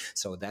everything.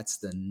 So that's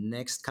the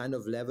next kind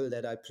of level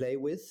that I play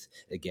with.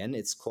 Again,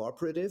 it's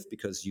cooperative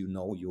because you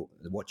know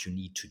what you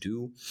need to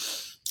do.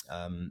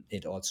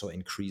 It also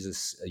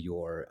increases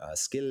your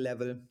skill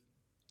level.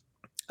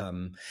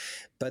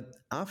 But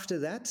after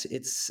that,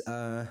 it's,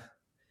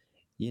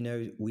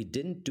 we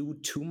didn't do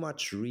too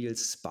much real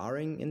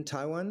sparring in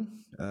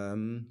Taiwan.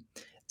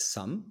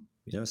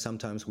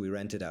 Sometimes we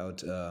rented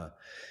out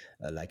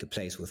like a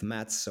place with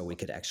mats so we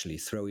could actually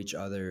throw each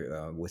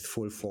other with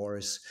full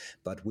force.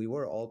 But we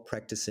were all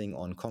practicing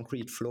on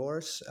concrete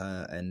floors.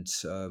 And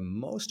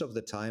most of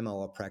the time,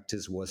 our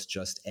practice was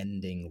just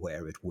ending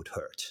where it would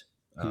hurt.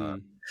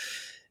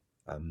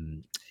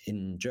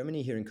 In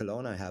Germany, here in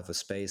Cologne, I have a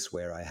space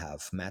where I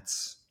have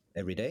mats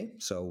every day,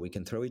 so we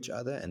can throw each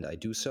other, and I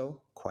do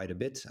so quite a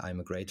bit. I'm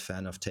a great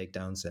fan of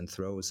takedowns and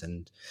throws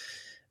and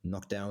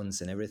knockdowns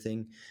and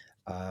everything.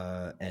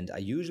 And I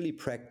usually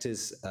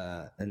practice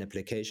an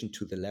application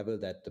to the level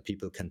that the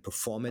people can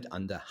perform it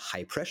under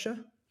high pressure.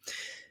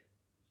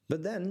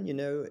 But then,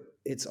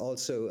 it's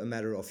also a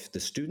matter of the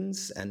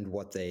students and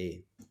what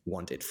they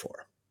want it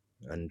for.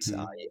 And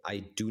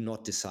I do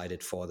not decide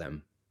it for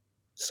them.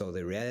 So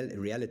the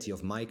reality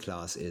of my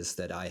class is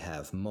that I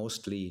have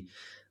mostly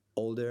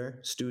older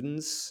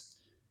students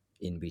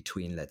in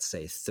between, let's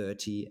say,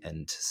 30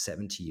 and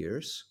 70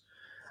 years.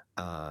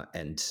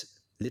 And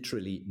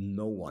literally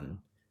no one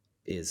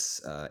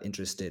is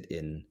interested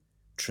in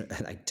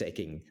like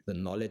taking the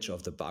knowledge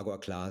of the Bagua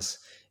class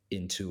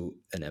into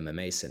an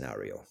MMA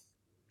scenario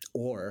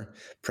or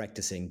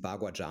practicing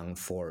Baguazhang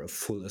for a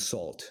full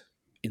assault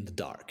in the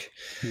dark.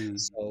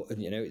 So,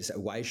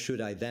 why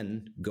should I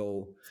then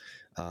go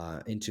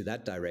into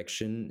that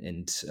direction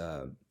and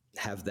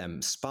have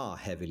them spar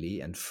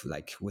heavily and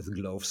like with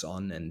gloves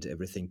on and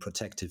everything,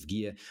 protective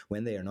gear,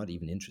 when they are not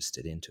even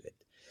interested into it?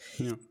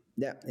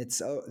 Yeah, it's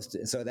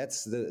so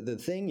that's the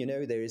thing.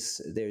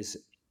 There's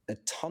a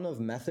ton of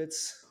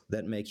methods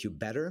that make you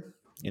better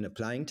in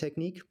applying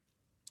technique,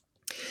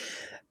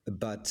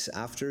 but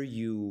after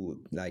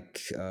you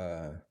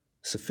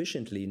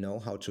sufficiently know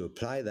how to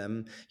apply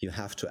them, you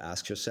have to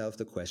ask yourself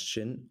the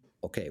question,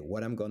 okay,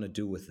 what I'm going to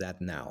do with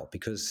that now?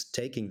 Because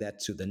taking that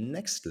to the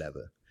next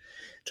level,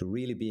 to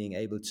really being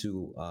able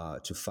to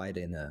fight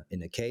in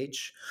a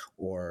cage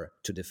or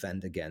to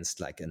defend against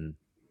like an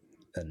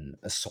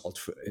assault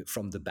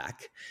from the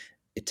back,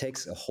 it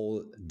takes a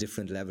whole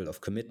different level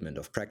of commitment,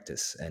 of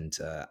practice. And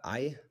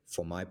I,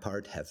 for my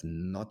part, have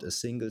not a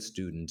single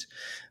student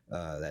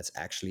that's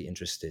actually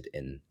interested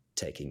in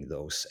taking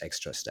those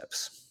extra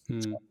steps.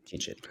 So I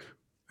teach it.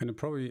 And it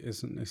probably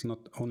is not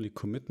only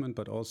commitment,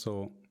 but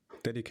also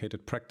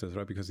dedicated practice,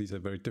 right? Because these are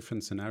very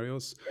different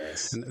scenarios.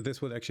 Yes. And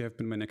this would actually have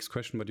been my next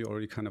question, but you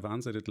already kind of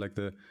answered it, like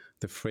the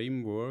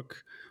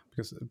framework,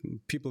 because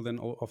people then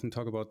often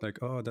talk about like,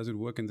 oh, does it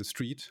work in the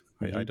street?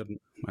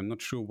 I'm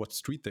not sure what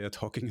street they are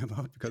talking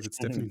about, because it's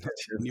definitely not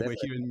anywhere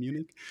here in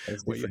Munich,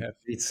 where you have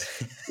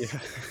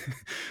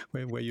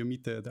where you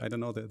meet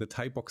the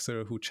Thai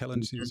boxer who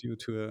challenges you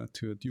to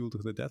a duel to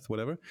the death,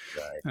 whatever.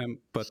 Right.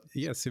 But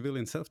yeah,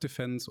 civilian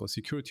self-defense or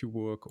security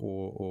work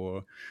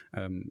or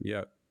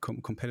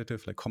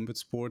competitive like combat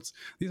sports,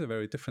 these are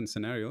very different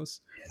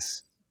scenarios.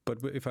 Yes. But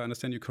if I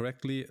understand you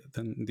correctly,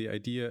 then the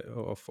idea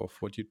of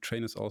what you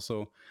train is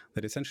also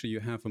that essentially you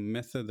have a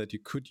method that you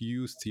could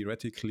use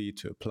theoretically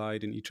to apply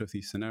it in each of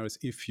these scenarios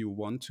if you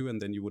want to, and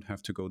then you would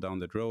have to go down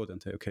that road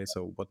and say, okay,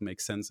 so what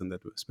makes sense in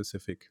that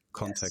specific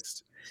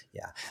context?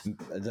 Yes.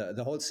 Yeah,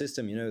 the whole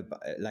system,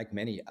 like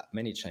many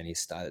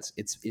Chinese styles,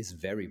 is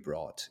very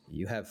broad.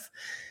 You have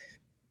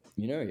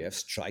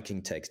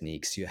striking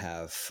techniques, you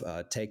have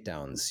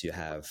takedowns, you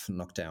have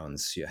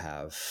knockdowns, you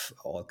have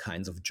all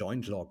kinds of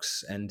joint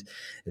locks, and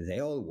they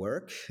all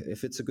work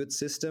if it's a good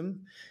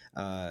system.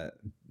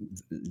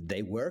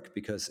 They work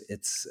because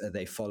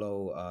they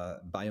follow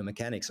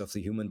biomechanics of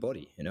the human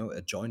body.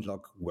 A joint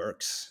lock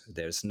works.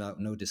 There's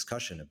no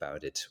discussion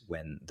about it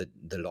when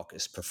the lock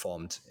is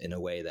performed in a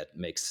way that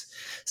makes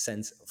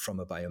sense from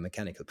a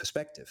biomechanical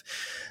perspective.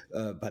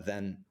 But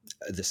then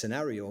the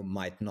scenario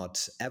might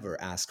not ever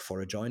ask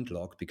for a joint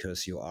lock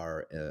because you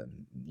are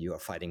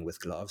fighting with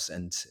gloves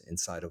and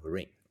inside of a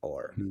ring,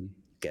 or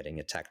getting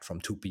attacked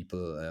from two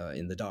people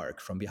in the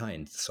dark from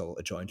behind. So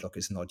a joint lock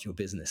is not your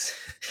business.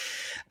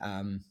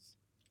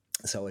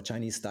 So a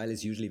Chinese style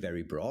is usually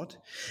very broad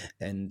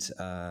and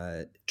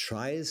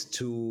tries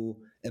to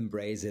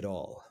embrace it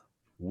all,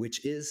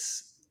 which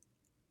is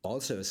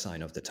also a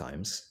sign of the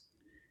times,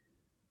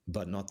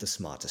 but not the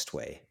smartest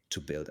way to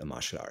build a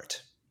martial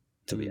art,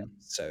 to be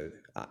honest. So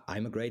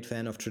I'm a great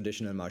fan of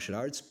traditional martial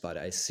arts, but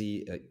I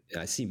see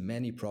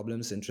many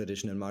problems in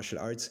traditional martial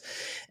arts,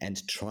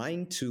 and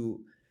trying to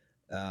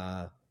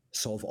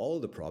solve all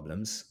the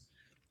problems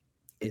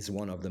is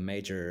one of the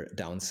major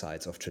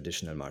downsides of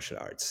traditional martial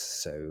arts.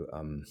 So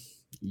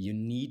you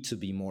need to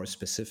be more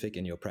specific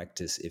in your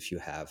practice if you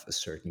have a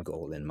certain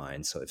goal in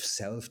mind. So if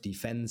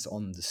self-defense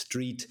on the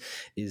street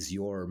is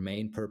your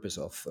main purpose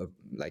of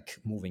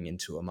moving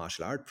into a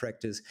martial art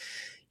practice,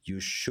 you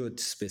should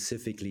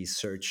specifically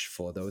search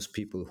for those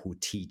people who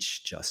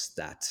teach just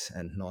that,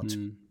 and not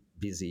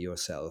busy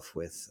yourself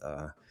with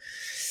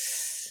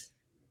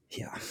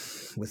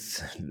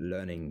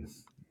learning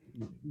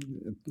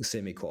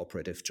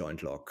semi-cooperative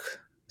joint lock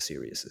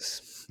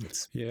series.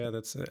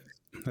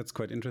 That's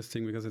quite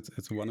interesting, because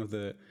it's one of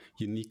the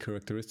unique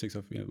characteristics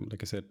of,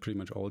 like I said, pretty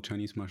much all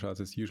Chinese martial arts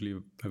is usually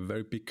a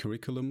very big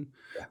curriculum,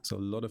 so a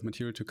lot of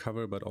material to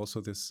cover, but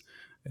also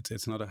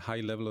it's not a high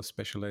level of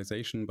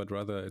specialization, but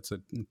rather it's a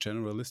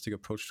generalistic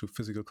approach to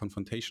physical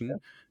confrontation,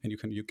 and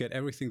you get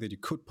everything that you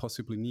could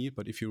possibly need,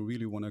 but if you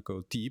really want to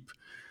go deep,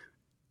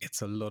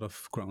 it's a lot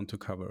of ground to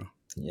cover.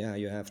 Yeah,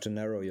 you have to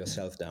narrow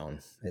yourself down.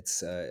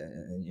 It's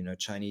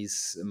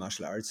Chinese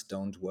martial arts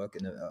don't work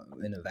in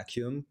a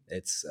vacuum.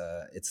 It's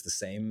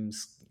the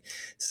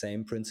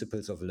same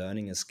principles of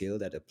learning a skill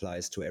that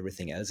applies to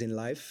everything else in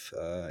life.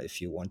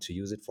 If you want to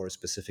use it for a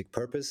specific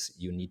purpose,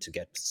 you need to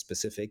get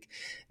specific,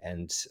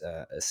 and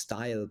a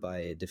style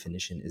by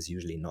definition is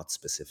usually not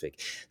specific.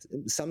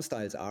 Some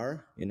styles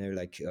are,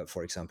 like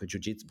for example,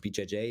 Jiu-Jitsu,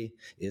 BJJ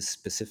is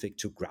specific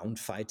to ground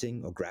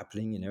fighting or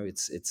grappling.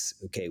 It's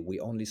okay. We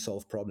only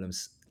solve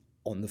problems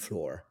on the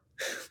floor.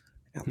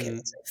 Okay,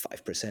 let's say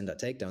 5% are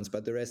takedowns,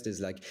 but the rest is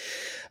like,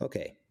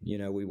 okay,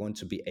 we want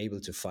to be able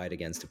to fight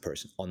against a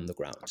person on the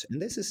ground.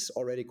 And this is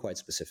already quite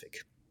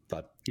specific,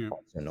 but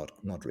also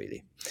not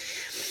really.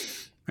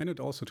 And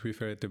it also, to be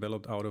fair, it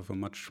developed out of a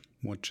much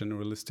more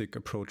generalistic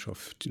approach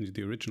of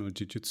the original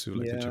jiu-jitsu,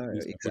 like the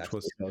Japanese, exactly. which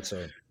was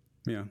also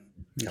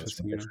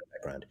interesting.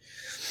 Background.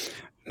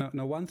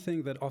 Now, one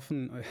thing that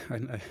often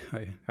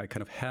I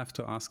kind of have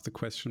to ask the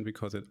question,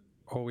 because it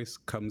always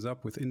comes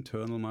up with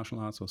internal martial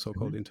arts, or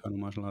so-called internal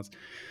martial arts.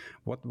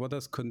 What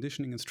does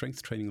conditioning and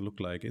strength training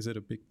look like? Is it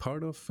a big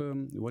part of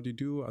what you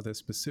do? Are there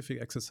specific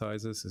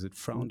exercises? Is it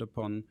frowned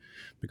upon?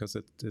 Because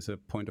it is a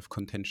point of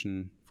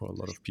contention for a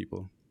lot of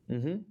people.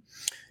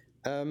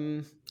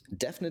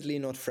 Definitely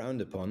not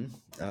frowned upon,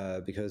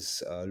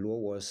 because Luo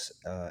was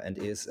and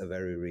is a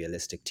very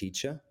realistic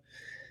teacher.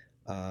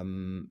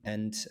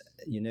 And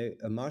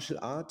a martial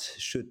art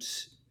should,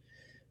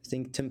 I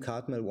think Tim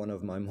Cartmel, one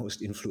of my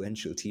most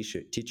influential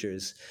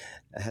teachers,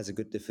 has a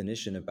good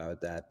definition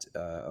about that.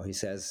 He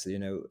says,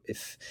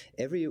 if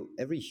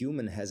every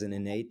human has an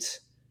innate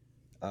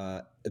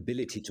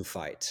ability to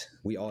fight,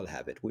 we all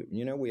have it.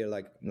 We are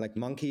like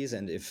monkeys,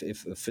 and if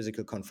a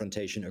physical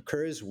confrontation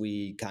occurs,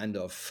 we kind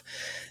of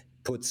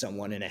put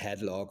someone in a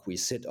headlock. We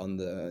sit on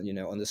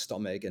the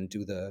stomach and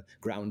do the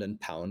ground and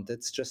pound.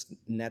 That's just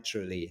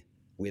naturally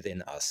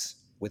within us,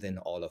 within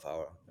all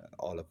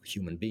of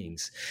human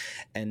beings.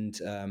 And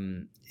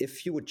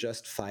if you would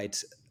just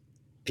fight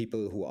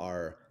people who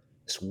are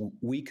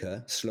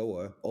weaker,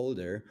 slower,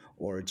 older,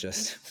 or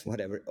just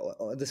whatever,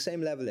 or the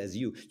same level as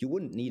you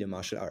wouldn't need a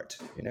martial art.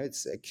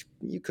 It's like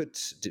you could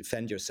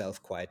defend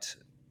yourself quite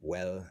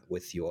well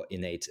with your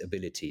innate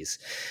abilities.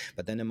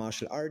 But then a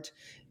martial art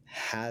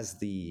has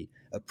the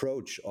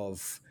approach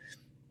of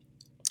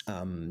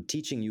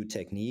teaching you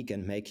technique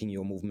and making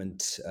your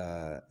movement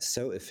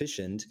so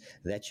efficient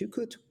that you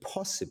could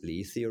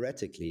possibly,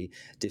 theoretically,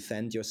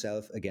 defend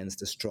yourself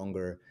against a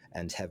stronger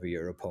and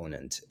heavier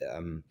opponent.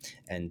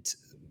 And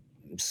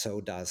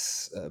so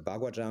does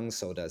Baguazhang,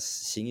 so does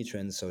Xingyi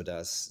Chuan, so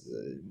does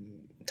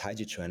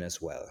Taiji Chuan as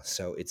well.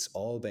 So it's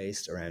all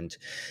based around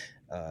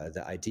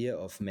the idea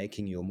of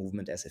making your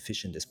movement as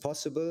efficient as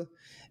possible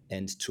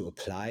and to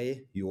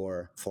apply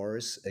your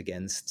force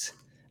against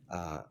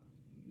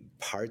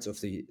parts of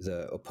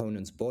the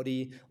opponent's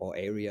body or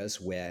areas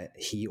where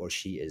he or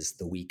she is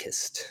the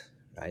weakest.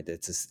 Right?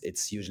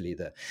 It's usually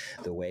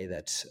the way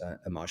that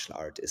a martial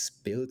art is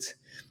built,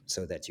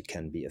 so that you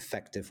can be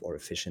effective or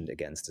efficient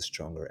against a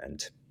stronger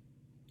and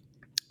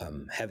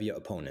heavier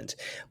opponent.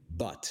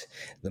 But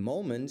the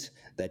moment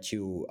that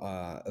you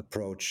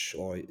approach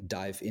or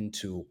dive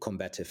into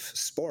combative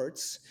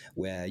sports,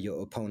 where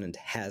your opponent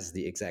has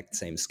the exact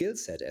same skill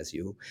set as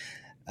you,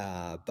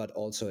 but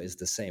also is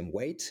the same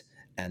weight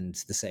and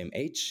the same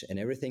age, and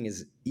everything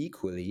is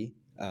equally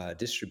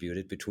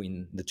distributed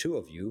between the two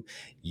of you,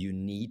 you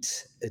need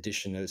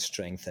additional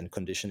strength and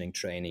conditioning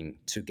training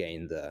to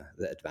gain the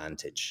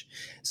advantage.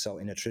 So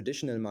in a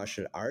traditional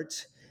martial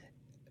art,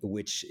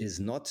 which is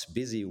not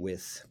busy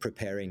with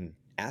preparing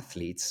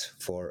athletes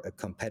for a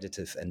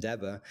competitive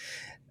endeavor,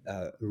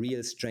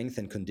 real strength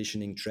and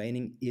conditioning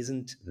training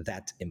isn't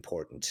that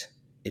important.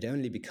 It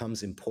only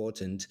becomes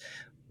important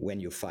when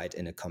you fight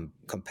in a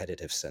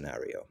competitive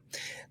scenario.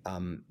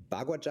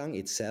 Baguazhang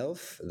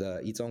itself,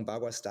 the Yizhong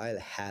Bagua style,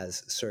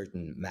 has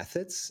certain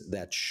methods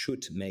that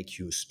should make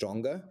you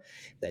stronger,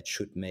 that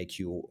should make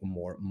you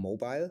more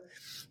mobile,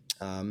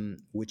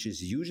 which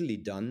is usually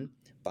done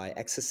by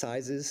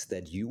exercises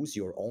that use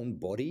your own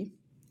body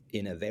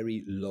in a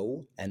very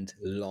low and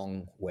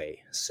long way.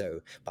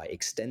 So by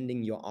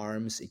extending your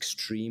arms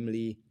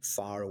extremely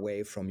far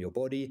away from your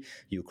body,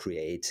 you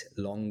create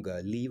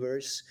longer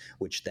levers,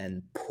 which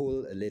then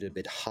pull a little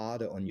bit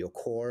harder on your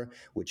core,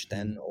 which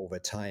then over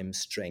time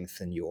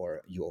strengthen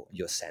your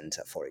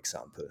center, for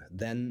example.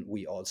 Then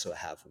we also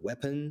have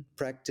weapon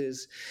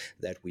practice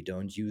that we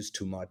don't use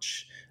too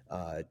much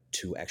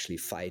to actually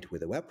fight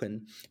with a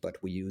weapon, but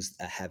we use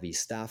a heavy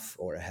staff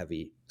or a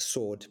heavy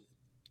sword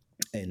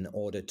in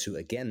order to,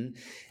 again,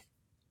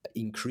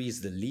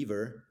 increase the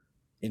lever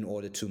in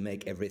order to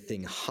make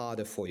everything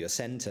harder for your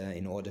center,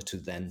 in order to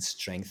then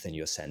strengthen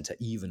your center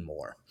even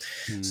more.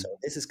 So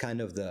this is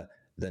kind of the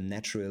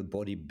natural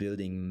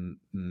bodybuilding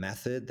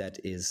method that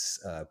is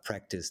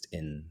practiced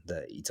in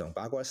the Yizhong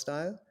Bagua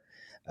style,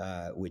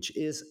 which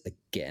is,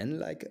 again,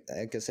 like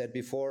I said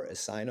before, a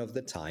sign of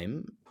the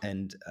time,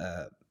 and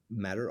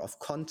matter of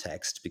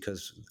context,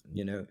 because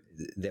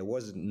there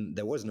was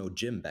no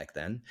gym back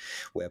then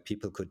where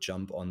people could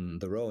jump on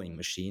the rowing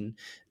machine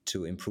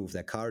to improve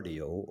their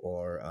cardio,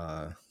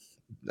 or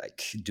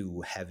like do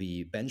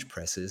heavy bench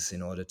presses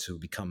in order to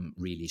become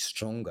really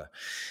stronger.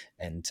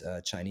 And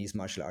Chinese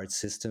martial arts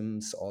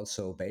systems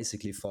also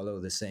basically follow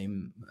the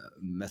same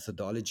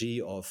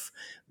methodology of,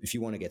 if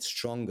you want to get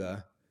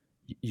stronger,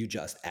 you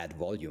just add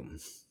volume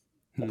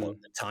all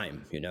the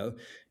time.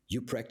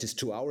 You practice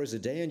 2 hours a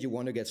day and you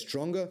want to get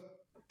stronger,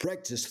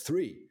 practice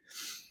 3.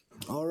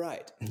 All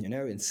right,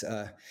 it's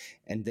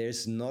and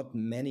there's not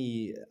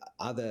many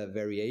other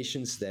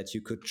variations that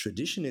you could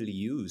traditionally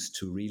use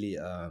to really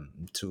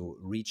to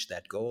reach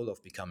that goal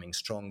of becoming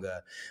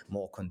stronger,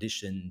 more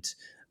conditioned,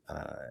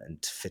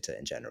 and fitter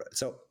in general.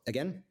 So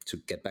again, to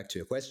get back to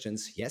your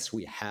questions, yes,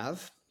 we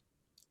have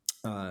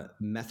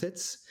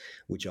methods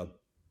which are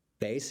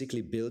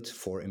basically built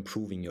for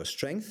improving your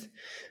strength,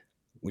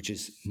 which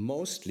is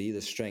mostly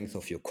the strength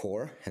of your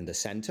core and the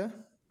center.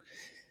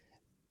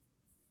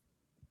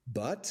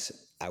 But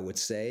I would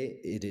say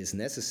it is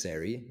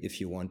necessary,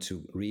 if you want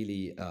to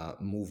really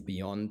move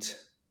beyond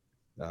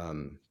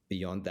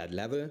that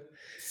level,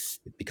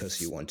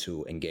 because you want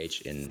to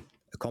engage in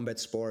a combat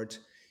sport,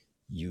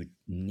 you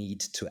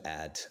need to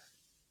add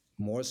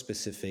more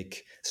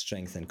specific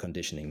strength and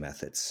conditioning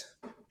methods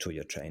to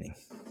your training.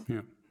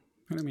 Yeah.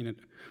 And I mean,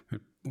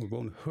 it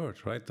won't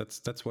hurt, right?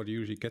 That's what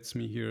usually gets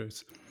me here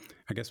is,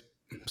 I guess,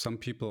 some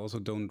people also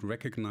don't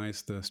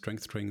recognize the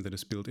strength training that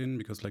is built in,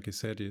 because like you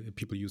said,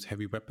 people use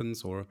heavy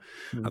weapons or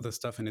other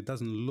stuff, and it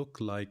doesn't look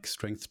like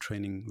strength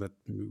training that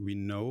we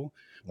know,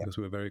 because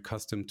we're very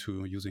accustomed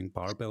to using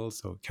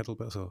barbells or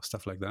kettlebells or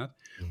stuff like that.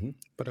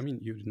 But I mean,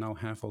 you now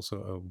have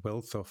also a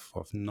wealth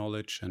of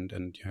knowledge, and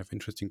you have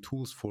interesting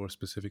tools for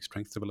specific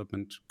strength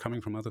development coming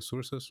from other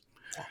sources.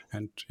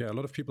 And a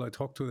lot of people I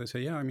talk to, they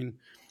say, I mean,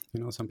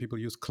 some people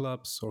use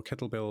clubs or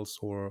kettlebells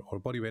or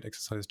bodyweight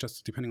exercise,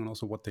 just depending on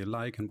also what they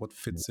like and what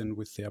fits in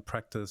with their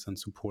practice and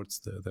supports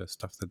the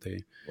stuff that they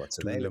what's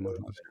do available.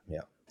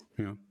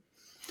 Yeah.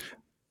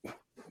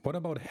 What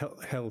about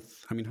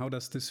health? I mean, how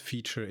does this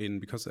feature in?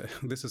 Because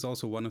this is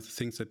also one of the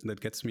things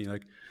that gets me.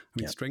 Like, I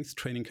mean, strength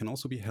training can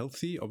also be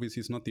healthy. Obviously,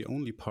 it's not the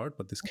only part,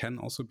 but this can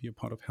also be a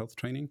part of health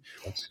training.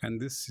 Yes.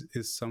 And this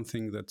is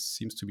something that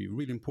seems to be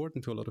really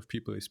important to a lot of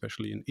people,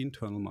 especially in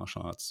internal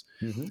martial arts.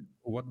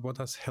 What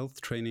does health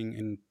training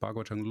in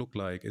Baguazhang look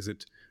like? Is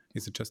it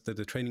just that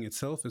the training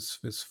itself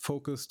is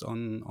focused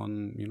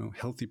on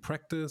healthy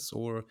practice,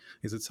 or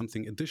is it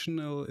something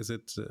additional? Is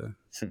it?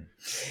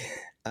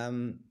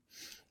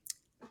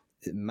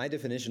 My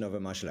definition of a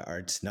martial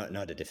art,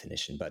 not a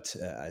definition, but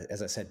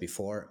as I said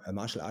before, a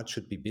martial art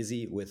should be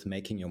busy with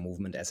making your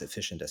movement as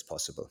efficient as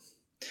possible.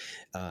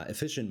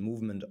 Efficient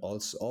movement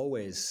also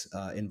always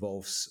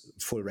involves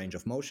full range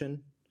of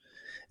motion.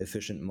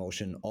 Efficient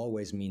motion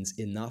always means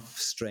enough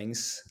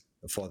strength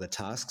for the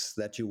tasks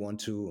that you want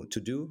to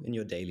do in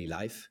your daily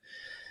life.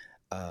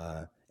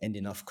 And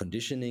enough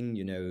conditioning,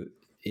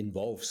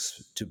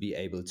 involves to be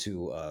able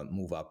to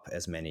move up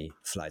as many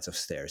flights of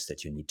stairs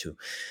that you need to.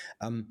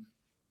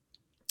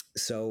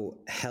 So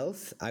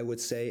health, I would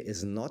say,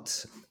 is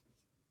not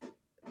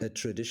a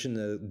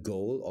traditional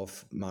goal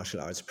of martial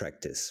arts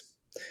practice.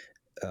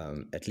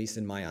 At least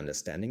in my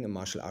understanding, a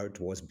martial art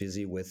was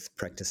busy with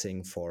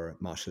practicing for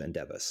martial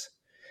endeavors.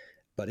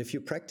 But if you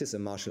practice a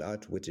martial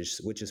art which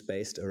is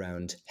based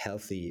around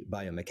healthy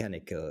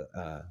biomechanical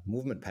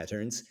movement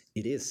patterns,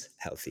 it is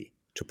healthy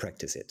to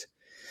practice it.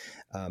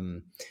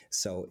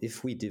 So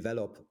if we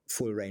develop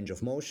full range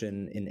of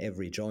motion in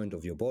every joint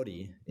of your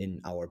body in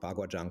our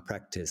Baguazhang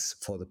practice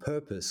for the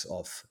purpose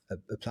of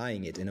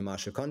applying it in a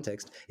martial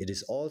context, it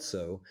is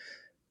also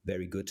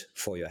very good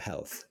for your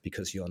health,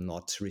 because you're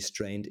not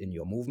restrained in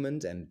your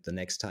movement, and the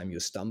next time you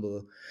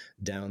stumble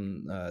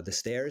down the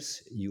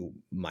stairs, you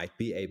might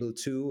be able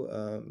to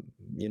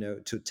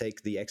to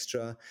take the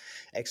extra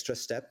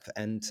step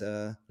and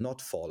not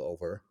fall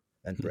over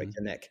and break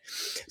your neck.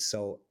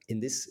 So in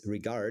this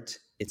regard,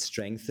 it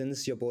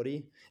strengthens your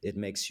body. It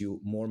makes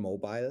you more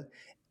mobile.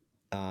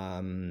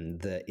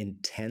 The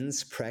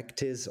intense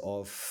practice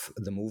of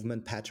the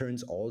movement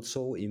patterns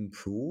also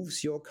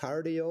improves your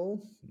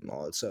cardio.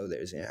 Also,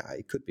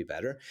 it could be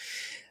better.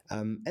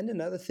 And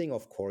another thing,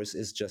 of course,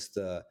 is just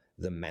the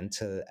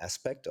mental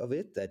aspect of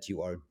it, that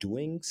you are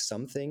doing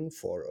something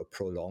for a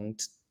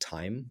prolonged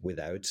time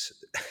without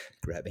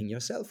grabbing your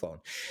cell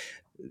phone.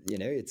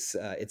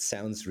 It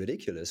sounds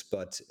ridiculous,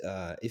 but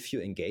if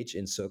you engage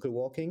in circle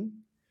walking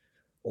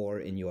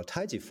or in your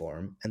Taiji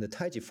form, and the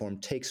Taiji form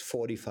takes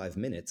 45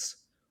 minutes,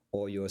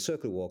 or your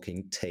circle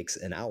walking takes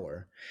an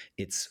hour,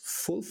 it's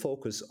full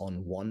focus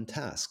on one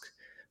task,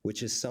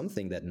 which is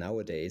something that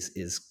nowadays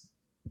is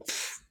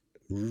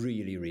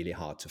really, really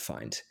hard to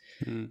find.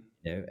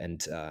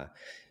 And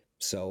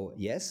so,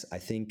 yes, I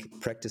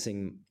think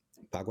practicing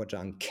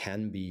Baguazhang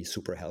can be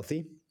super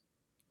healthy.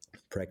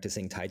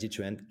 Practicing Taiji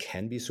Chuan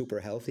can be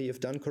super healthy if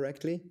done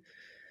correctly,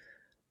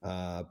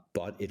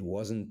 but it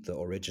wasn't the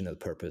original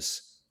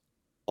purpose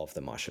of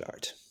the martial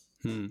art.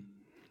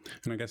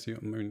 And I guess you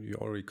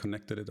already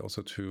connected it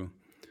also to,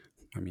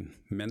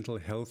 mental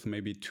health,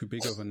 maybe too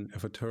big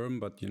of a term,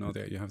 but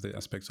there you have the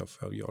aspects of,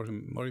 you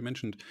already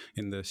mentioned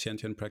in the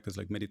Xiantian practice,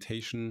 like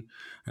meditation,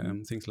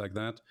 things like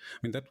that.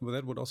 That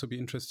would also be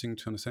interesting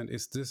to understand.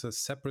 Is this a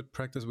separate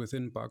practice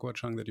within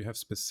Baguazhang, that you have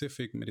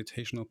specific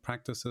meditational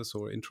practices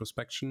or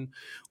introspection,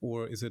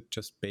 or is it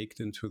just baked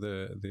into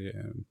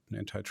the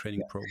entire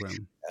training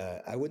program?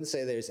 I wouldn't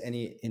say there's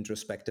any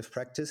introspective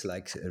practice,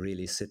 like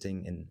really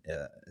sitting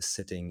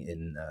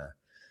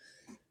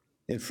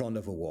in front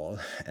of a wall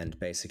and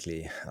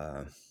basically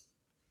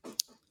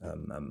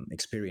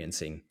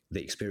experiencing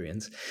the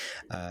experience.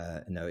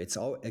 No,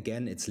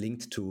 it's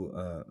linked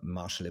to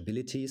martial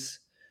abilities.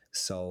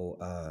 So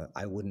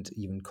I wouldn't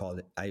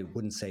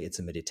say it's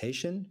a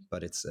meditation,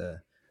 but it's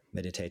a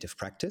meditative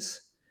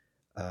practice.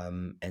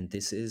 And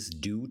this is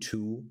due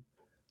to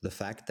the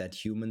fact that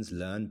humans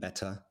learn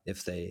better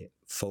if they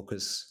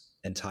focus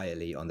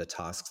entirely on the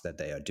tasks that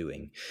they are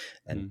doing.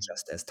 And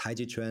just as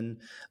Taiji Chuan,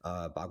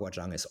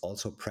 Baguazhang is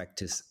also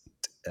practiced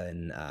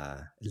in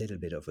a little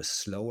bit of a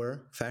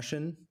slower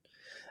fashion,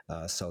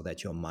 so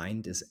that your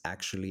mind is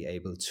actually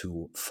able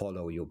to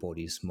follow your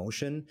body's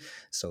motion.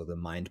 So the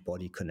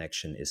mind-body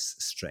connection is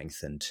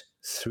strengthened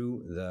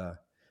through the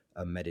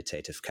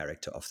meditative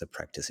character of the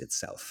practice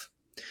itself.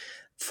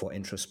 For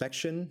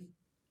introspection,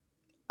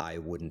 I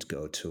wouldn't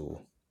go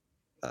to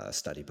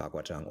study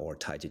Baguazhang or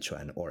Taiji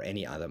Chuan or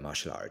any other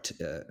martial art.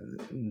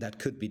 That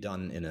could be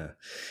done in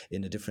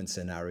a different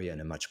scenario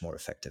in a much more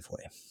effective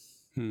way.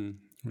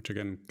 Which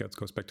again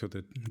goes back to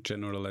the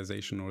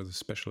generalization or the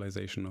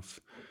specialization of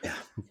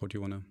what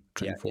you want to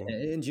train for.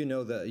 And you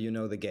know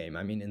the game.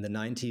 In the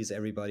 90s,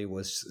 everybody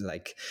was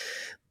like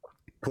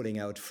putting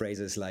out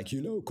phrases like,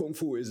 Kung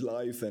Fu is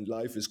life and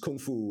life is Kung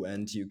Fu.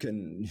 And you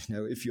can,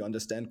 if you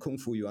understand Kung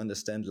Fu, you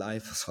understand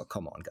life. So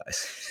come on,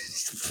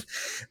 guys.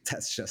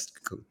 That's just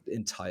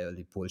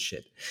entirely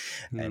bullshit.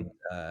 And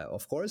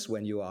of course,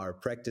 when you are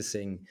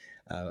practicing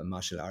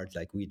martial art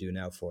like we do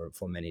now for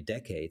many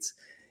decades,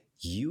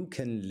 you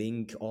can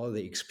link all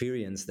the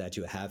experience that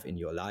you have in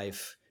your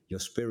life, your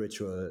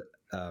spiritual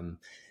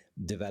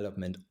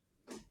development,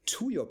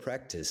 to your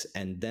practice,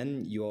 and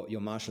then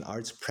your martial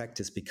arts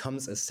practice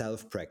becomes a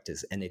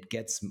self-practice, and it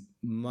gets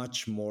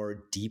much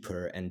more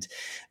deeper. And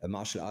a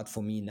martial art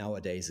for me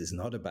nowadays is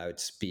not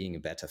about being a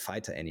better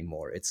fighter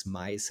anymore. It's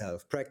my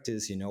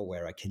self-practice,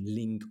 where I can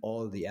link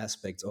all the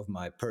aspects of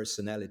my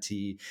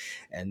personality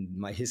and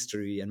my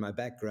history and my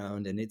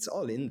background, and it's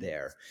all in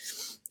there.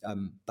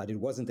 But it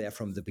wasn't there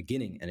from the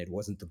beginning, and it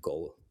wasn't the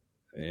goal.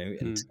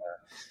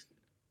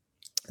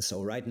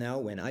 So right now,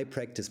 when I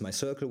practice my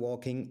circle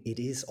walking, it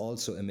is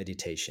also a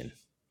meditation.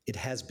 It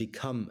has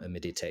become a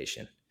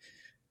meditation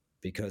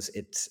because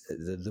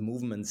the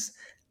movements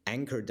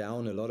anchor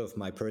down a lot of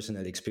my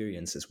personal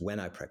experiences when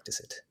I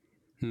practice it.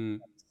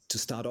 To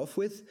start off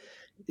with,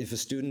 if a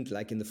student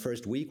like in the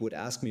first week would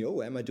ask me,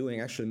 am I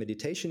doing actual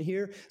meditation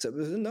here? So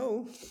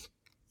no,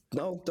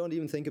 don't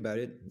even think about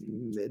it.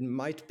 It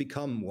might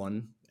become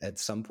one at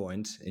some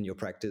point in your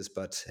practice,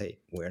 but hey,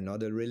 we're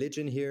not a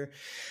religion here.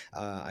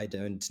 I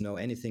don't know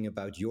anything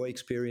about your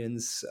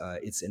experience.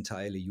 It's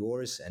entirely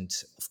yours. And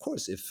of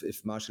course,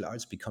 if martial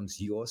arts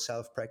becomes your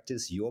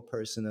self-practice, your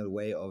personal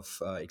way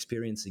of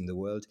experiencing the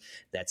world,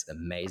 that's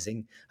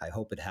amazing. I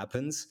hope it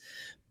happens,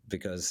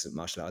 because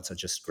martial arts are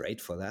just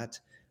great for that.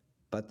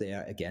 But they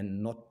are,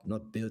 again,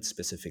 not built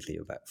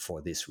specifically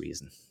for this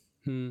reason.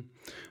 It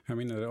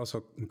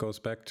also goes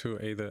back to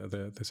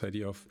this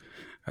idea of,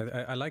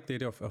 I like the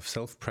idea of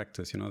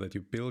self-practice, that you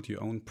build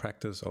your own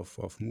practice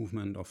of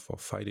movement, of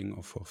fighting,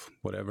 of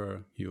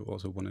whatever you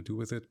also want to do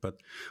with it.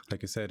 But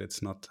like you said,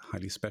 it's not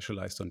highly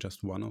specialized on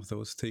just one of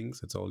those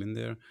things. It's all in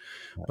there.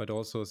 Yeah. But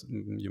also,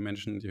 you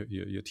mentioned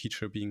your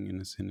teacher being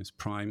in his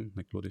prime,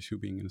 like Lo Xu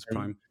being in his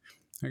prime.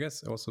 I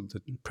guess also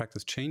the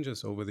practice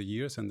changes over the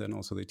years, and then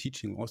also the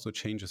teaching also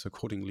changes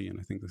accordingly. And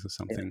I think this is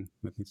something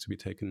that needs to be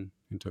taken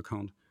into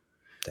account.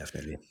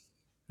 Definitely.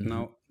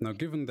 Now,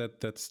 given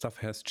that stuff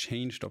has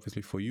changed,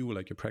 obviously for you,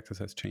 like your practice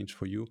has changed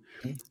for you,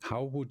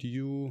 how would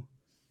you,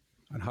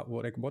 and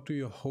what do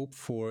you hope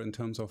for in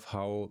terms of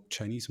how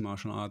Chinese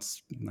martial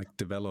arts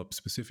develop,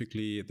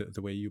 specifically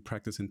the way you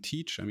practice and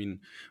teach?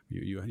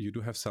 You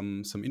do have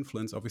some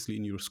influence, obviously,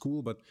 in your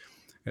school, but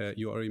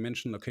you already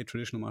mentioned,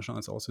 traditional martial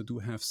arts also do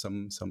have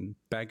some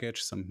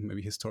baggage, some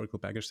maybe historical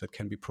baggage that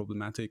can be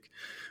problematic.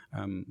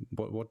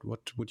 What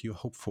would you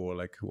hope for?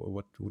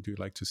 What would you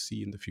like to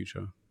see in the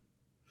future?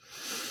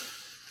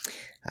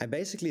 I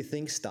basically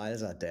think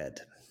styles are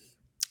dead.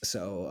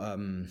 So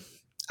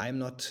I'm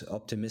not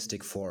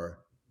optimistic for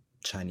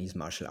Chinese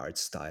martial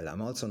arts style.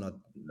 I'm also not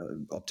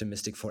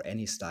optimistic for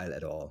any style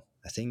at all.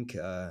 I think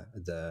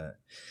the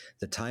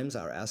times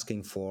are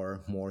asking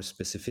for more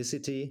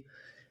specificity.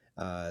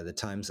 The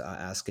times are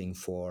asking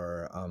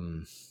for,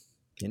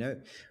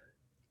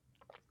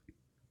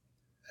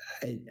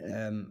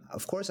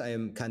 of course, I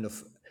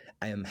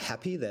am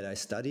happy that I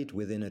studied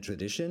within a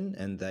tradition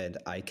and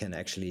that I can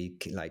actually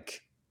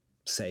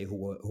say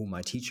who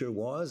my teacher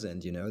was,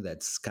 and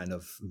that's kind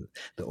of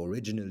the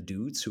original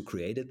dudes who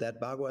created that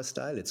Bagua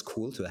style. It's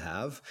cool to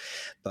have,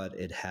 but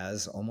it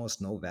has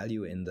almost no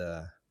value in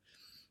the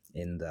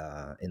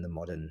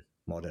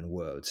modern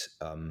world.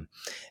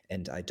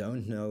 And I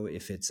don't know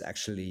if it's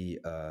actually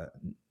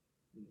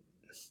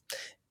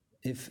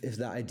if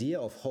the idea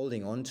of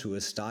holding on to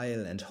a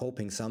style and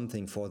hoping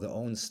something for the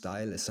own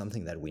style is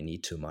something that we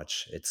need too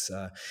much. It's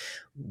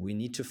we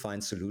need to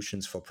find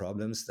solutions for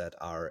problems that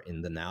are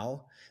in the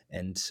now,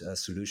 and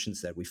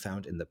solutions that we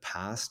found in the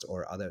past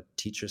or other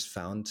teachers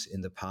found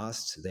in the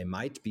past. They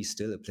might be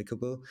still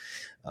applicable,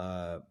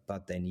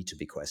 but they need to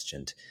be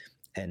questioned.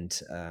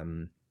 And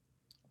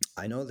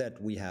I know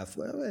that we have,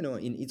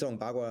 in Izong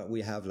Bagua,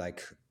 we have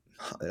like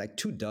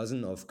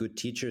 24 of good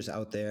teachers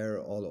out there,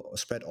 all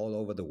spread all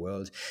over the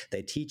world.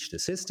 They teach the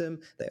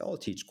system. They all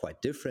teach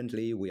quite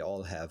differently. We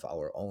all have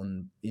our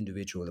own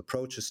individual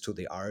approaches to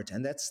the art,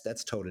 and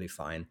that's totally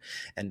fine.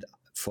 And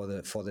for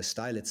the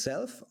style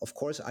itself, of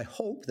course, I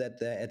hope that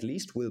there at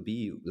least will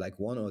be like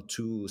 1 or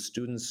 2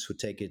 students who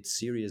take it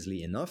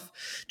seriously enough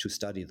to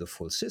study the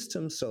full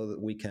system, so that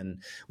we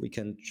can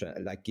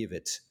give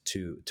it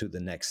to the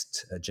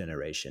next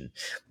generation.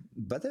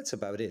 But that's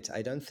about it.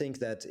 I don't think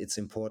that it's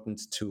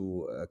important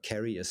to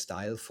carry a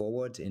style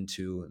forward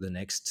into the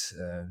next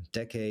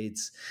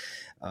decades.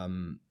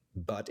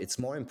 But it's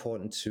more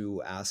important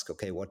to ask,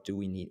 okay, what do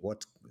we need?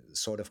 What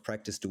sort of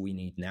practice do we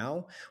need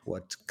now?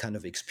 What kind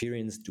of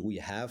experience do we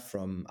have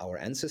from our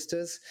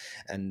ancestors?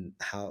 And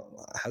how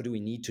do we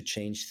need to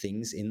change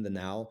things in the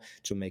now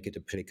to make it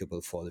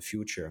applicable for the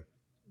future?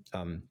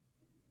 And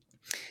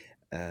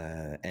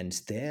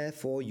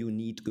therefore, you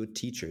need good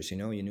teachers.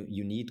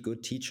 You need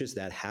good teachers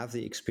that have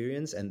the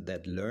experience and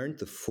that learned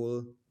the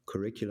full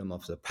curriculum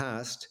of the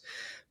past,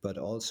 but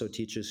also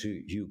teachers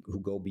who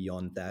go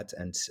beyond that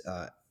and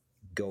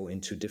go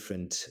into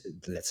different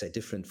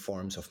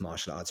forms of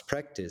martial arts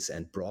practice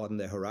and broaden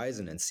their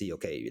horizon and see,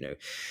 okay,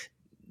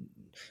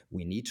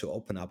 we need to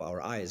open up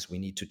our eyes. We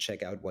need to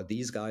check out what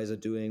these guys are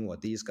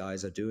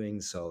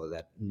doing, so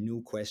that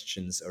new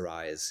questions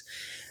arise.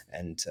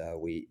 And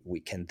we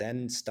can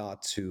then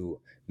start to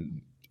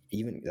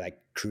even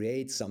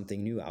create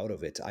something new out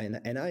of it.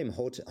 And I'm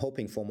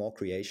hoping for more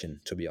creation,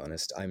 to be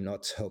honest. I'm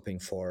not hoping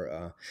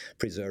for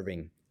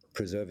preserving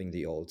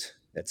the old.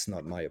 That's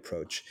not my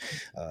approach.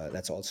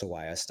 That's also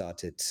why I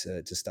started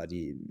to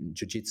study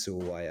jiu-jitsu,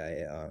 why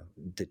I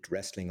did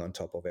wrestling on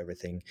top of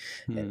everything.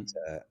 And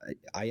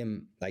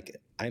I'm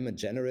a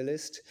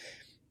generalist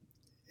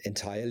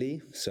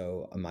entirely.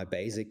 So my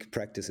basic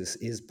practice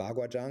is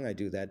Baguazhang. I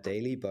do that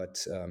daily,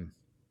 but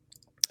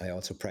I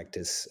also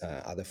practice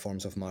other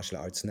forms of martial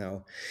arts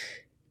now.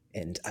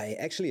 And I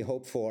actually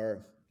hope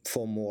for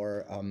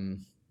more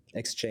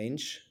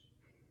exchange,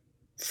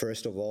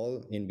 first of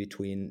all, in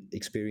between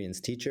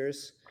experienced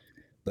teachers,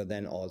 but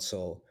then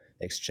also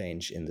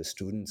exchange in the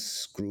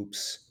students'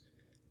 groups,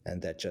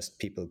 and that just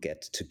people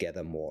get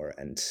together more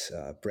and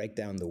break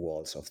down the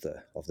walls of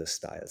the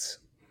styles,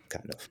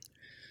 kind of.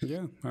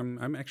 Yeah,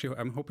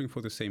 I'm hoping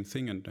for the same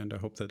thing, and I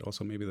hope that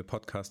also maybe the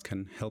podcast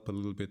can help a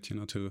little bit,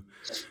 to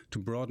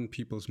broaden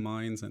people's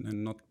minds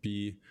and not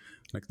be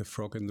like the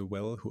frog in the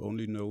well who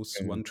only knows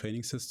one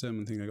training system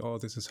and think like, oh,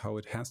 this is how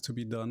it has to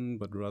be done,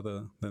 but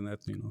rather than that,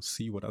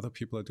 see what other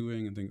people are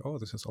doing and think, oh,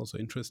 this is also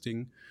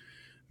interesting.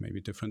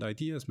 Maybe different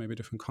ideas, maybe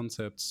different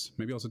concepts,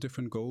 maybe also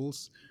different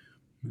goals.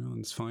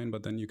 It's fine,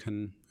 but then you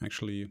can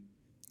actually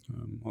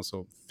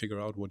also figure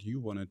out what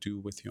you want to do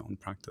with your own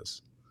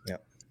practice. Yeah.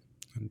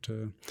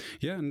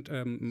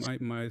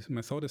 And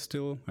my thought is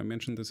still, I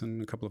mentioned this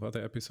in a couple of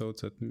other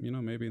episodes, that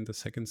maybe in the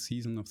second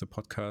season of the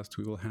podcast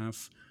we will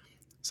have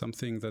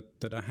something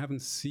that I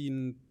haven't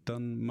seen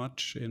done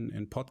much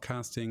in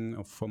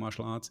podcasting for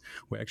martial arts,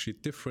 where actually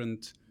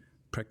different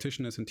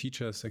practitioners and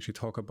teachers actually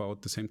talk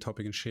about the same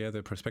topic and share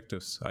their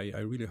perspectives.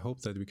 I really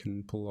hope that we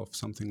can pull off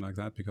something like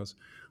that, because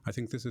I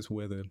think this is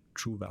where the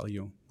true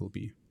value will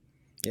be.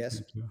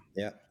 Yes.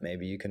 Yeah.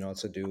 Maybe you can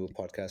also do a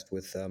podcast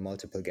with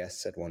multiple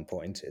guests at one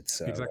point.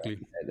 It's exactly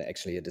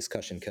actually a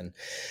discussion can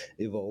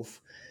evolve.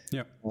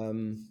 Yeah.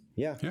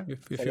 Yeah.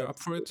 If you're up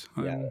for it,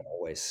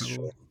 always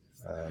sure.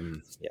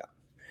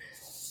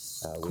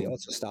 Cool. We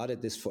also started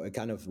this for a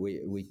kind of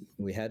we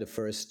had a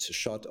first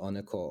shot on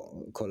a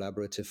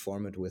collaborative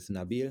format with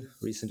Nabil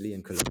recently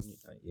in Cologne.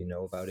 You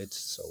know about it,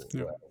 so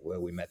where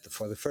we met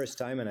for the first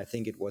time, and I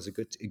think it was a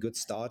good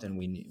start, and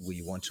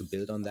we want to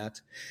build on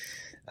that.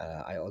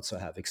 I also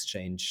have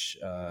exchange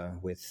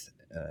with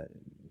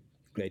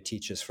great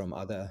teachers from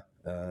other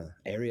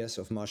areas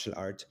of martial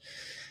art,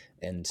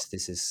 and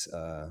this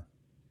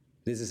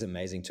is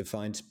amazing to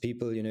find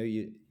people.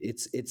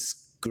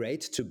 It's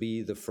great to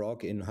be the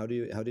frog in how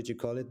did you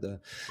call it, the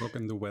frog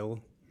in the well.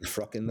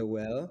 Frog in the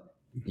well.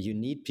 You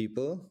need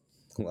people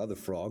who are the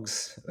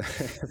frogs.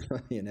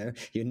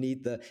 You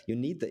need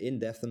the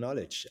in-depth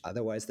knowledge.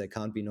 Otherwise, there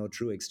can't be no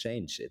true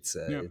exchange. It's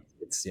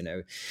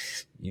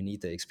you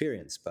need the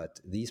experience, but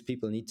these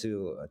people need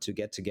to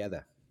get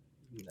together.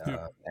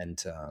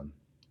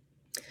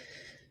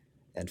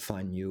 and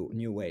find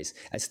new ways.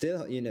 I still,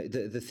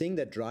 the thing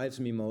that drives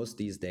me most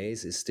these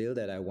days is still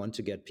that I want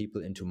to get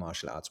people into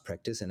martial arts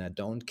practice, and I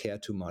don't care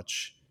too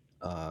much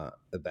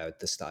about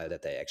the style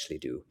that they actually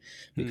do,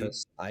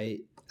 because I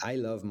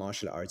love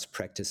martial arts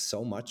practice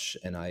so much,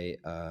 and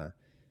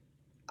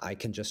I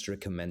can just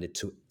recommend it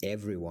to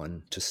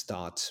everyone to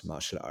start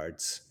martial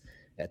arts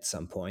at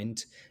some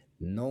point,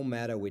 no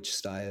matter which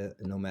style,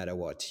 no matter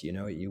what.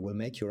 You will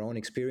make your own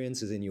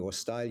experiences in your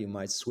style. You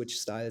might switch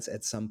styles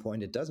at some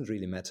point. It doesn't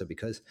really matter,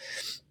 because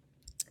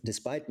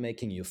despite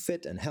making you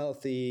fit and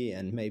healthy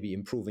and maybe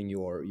improving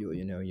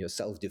your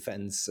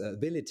self-defense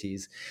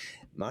abilities,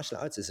 martial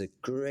arts is a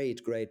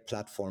great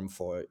platform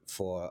for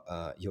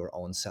your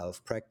own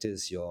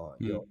self-practice, your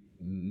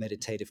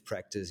meditative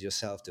practice, your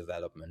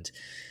self-development.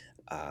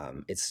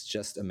 It's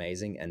just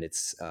amazing, and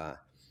it's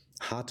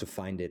hard to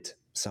find it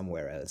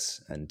somewhere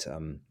else.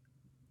 And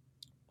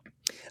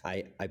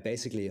I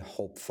basically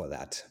hope for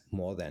that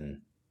more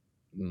than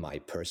my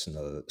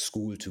personal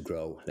school to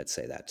grow. Let's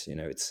say that.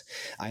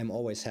 I am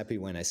always happy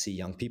when I see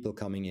young people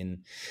coming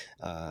in,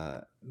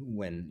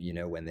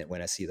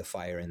 when I see the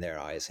fire in their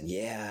eyes, and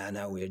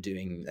now we're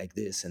doing like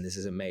this, and this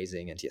is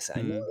amazing, and yes,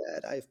 I know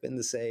that I've been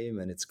the same,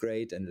 and it's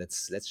great, and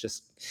let's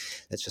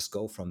just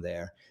go from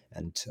there.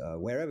 And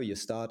wherever you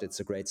start, it's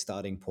a great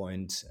starting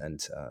point,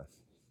 and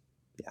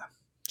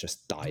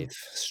just dive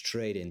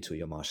straight into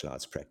your martial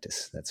arts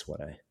practice. That's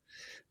what I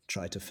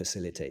try to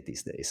facilitate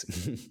these days.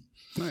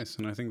 Nice,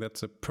 and I think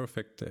that's a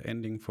perfect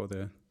ending for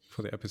the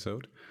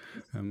episode.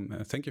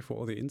 Thank you for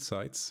all the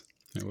insights.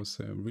 It was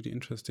really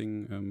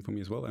interesting for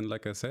me as well. And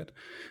like I said,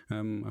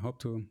 I hope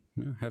to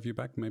have you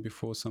back maybe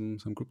for some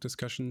group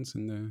discussions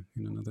in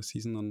another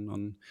season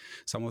on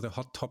some of the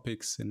hot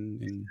topics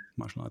in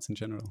martial arts in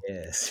general.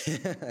 Yes,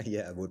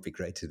 it would be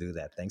great to do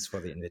that. Thanks for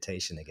the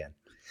invitation again.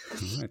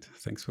 All right,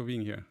 thanks for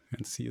being here,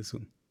 and see you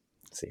soon.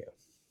 See you.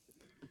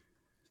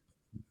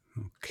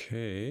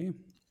 Okay,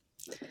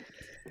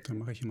 dann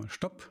mache ich hier mal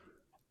Stopp.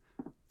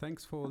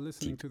 Thanks for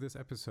listening to this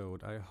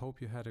episode. I hope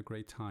you had a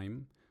great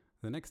time.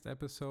 The next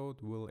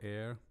episode will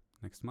air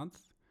next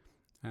month.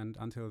 And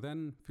until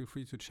then, feel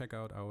free to check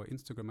out our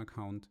Instagram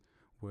account,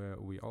 where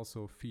we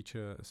also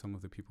feature some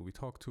of the people we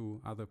talk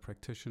to, other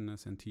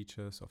practitioners and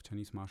teachers of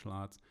Chinese martial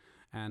arts,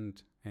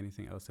 and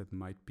anything else that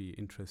might be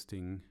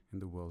interesting in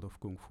the world of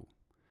Gongfu.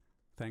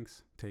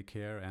 Thanks, take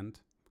care, and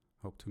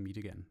hope to meet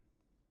again.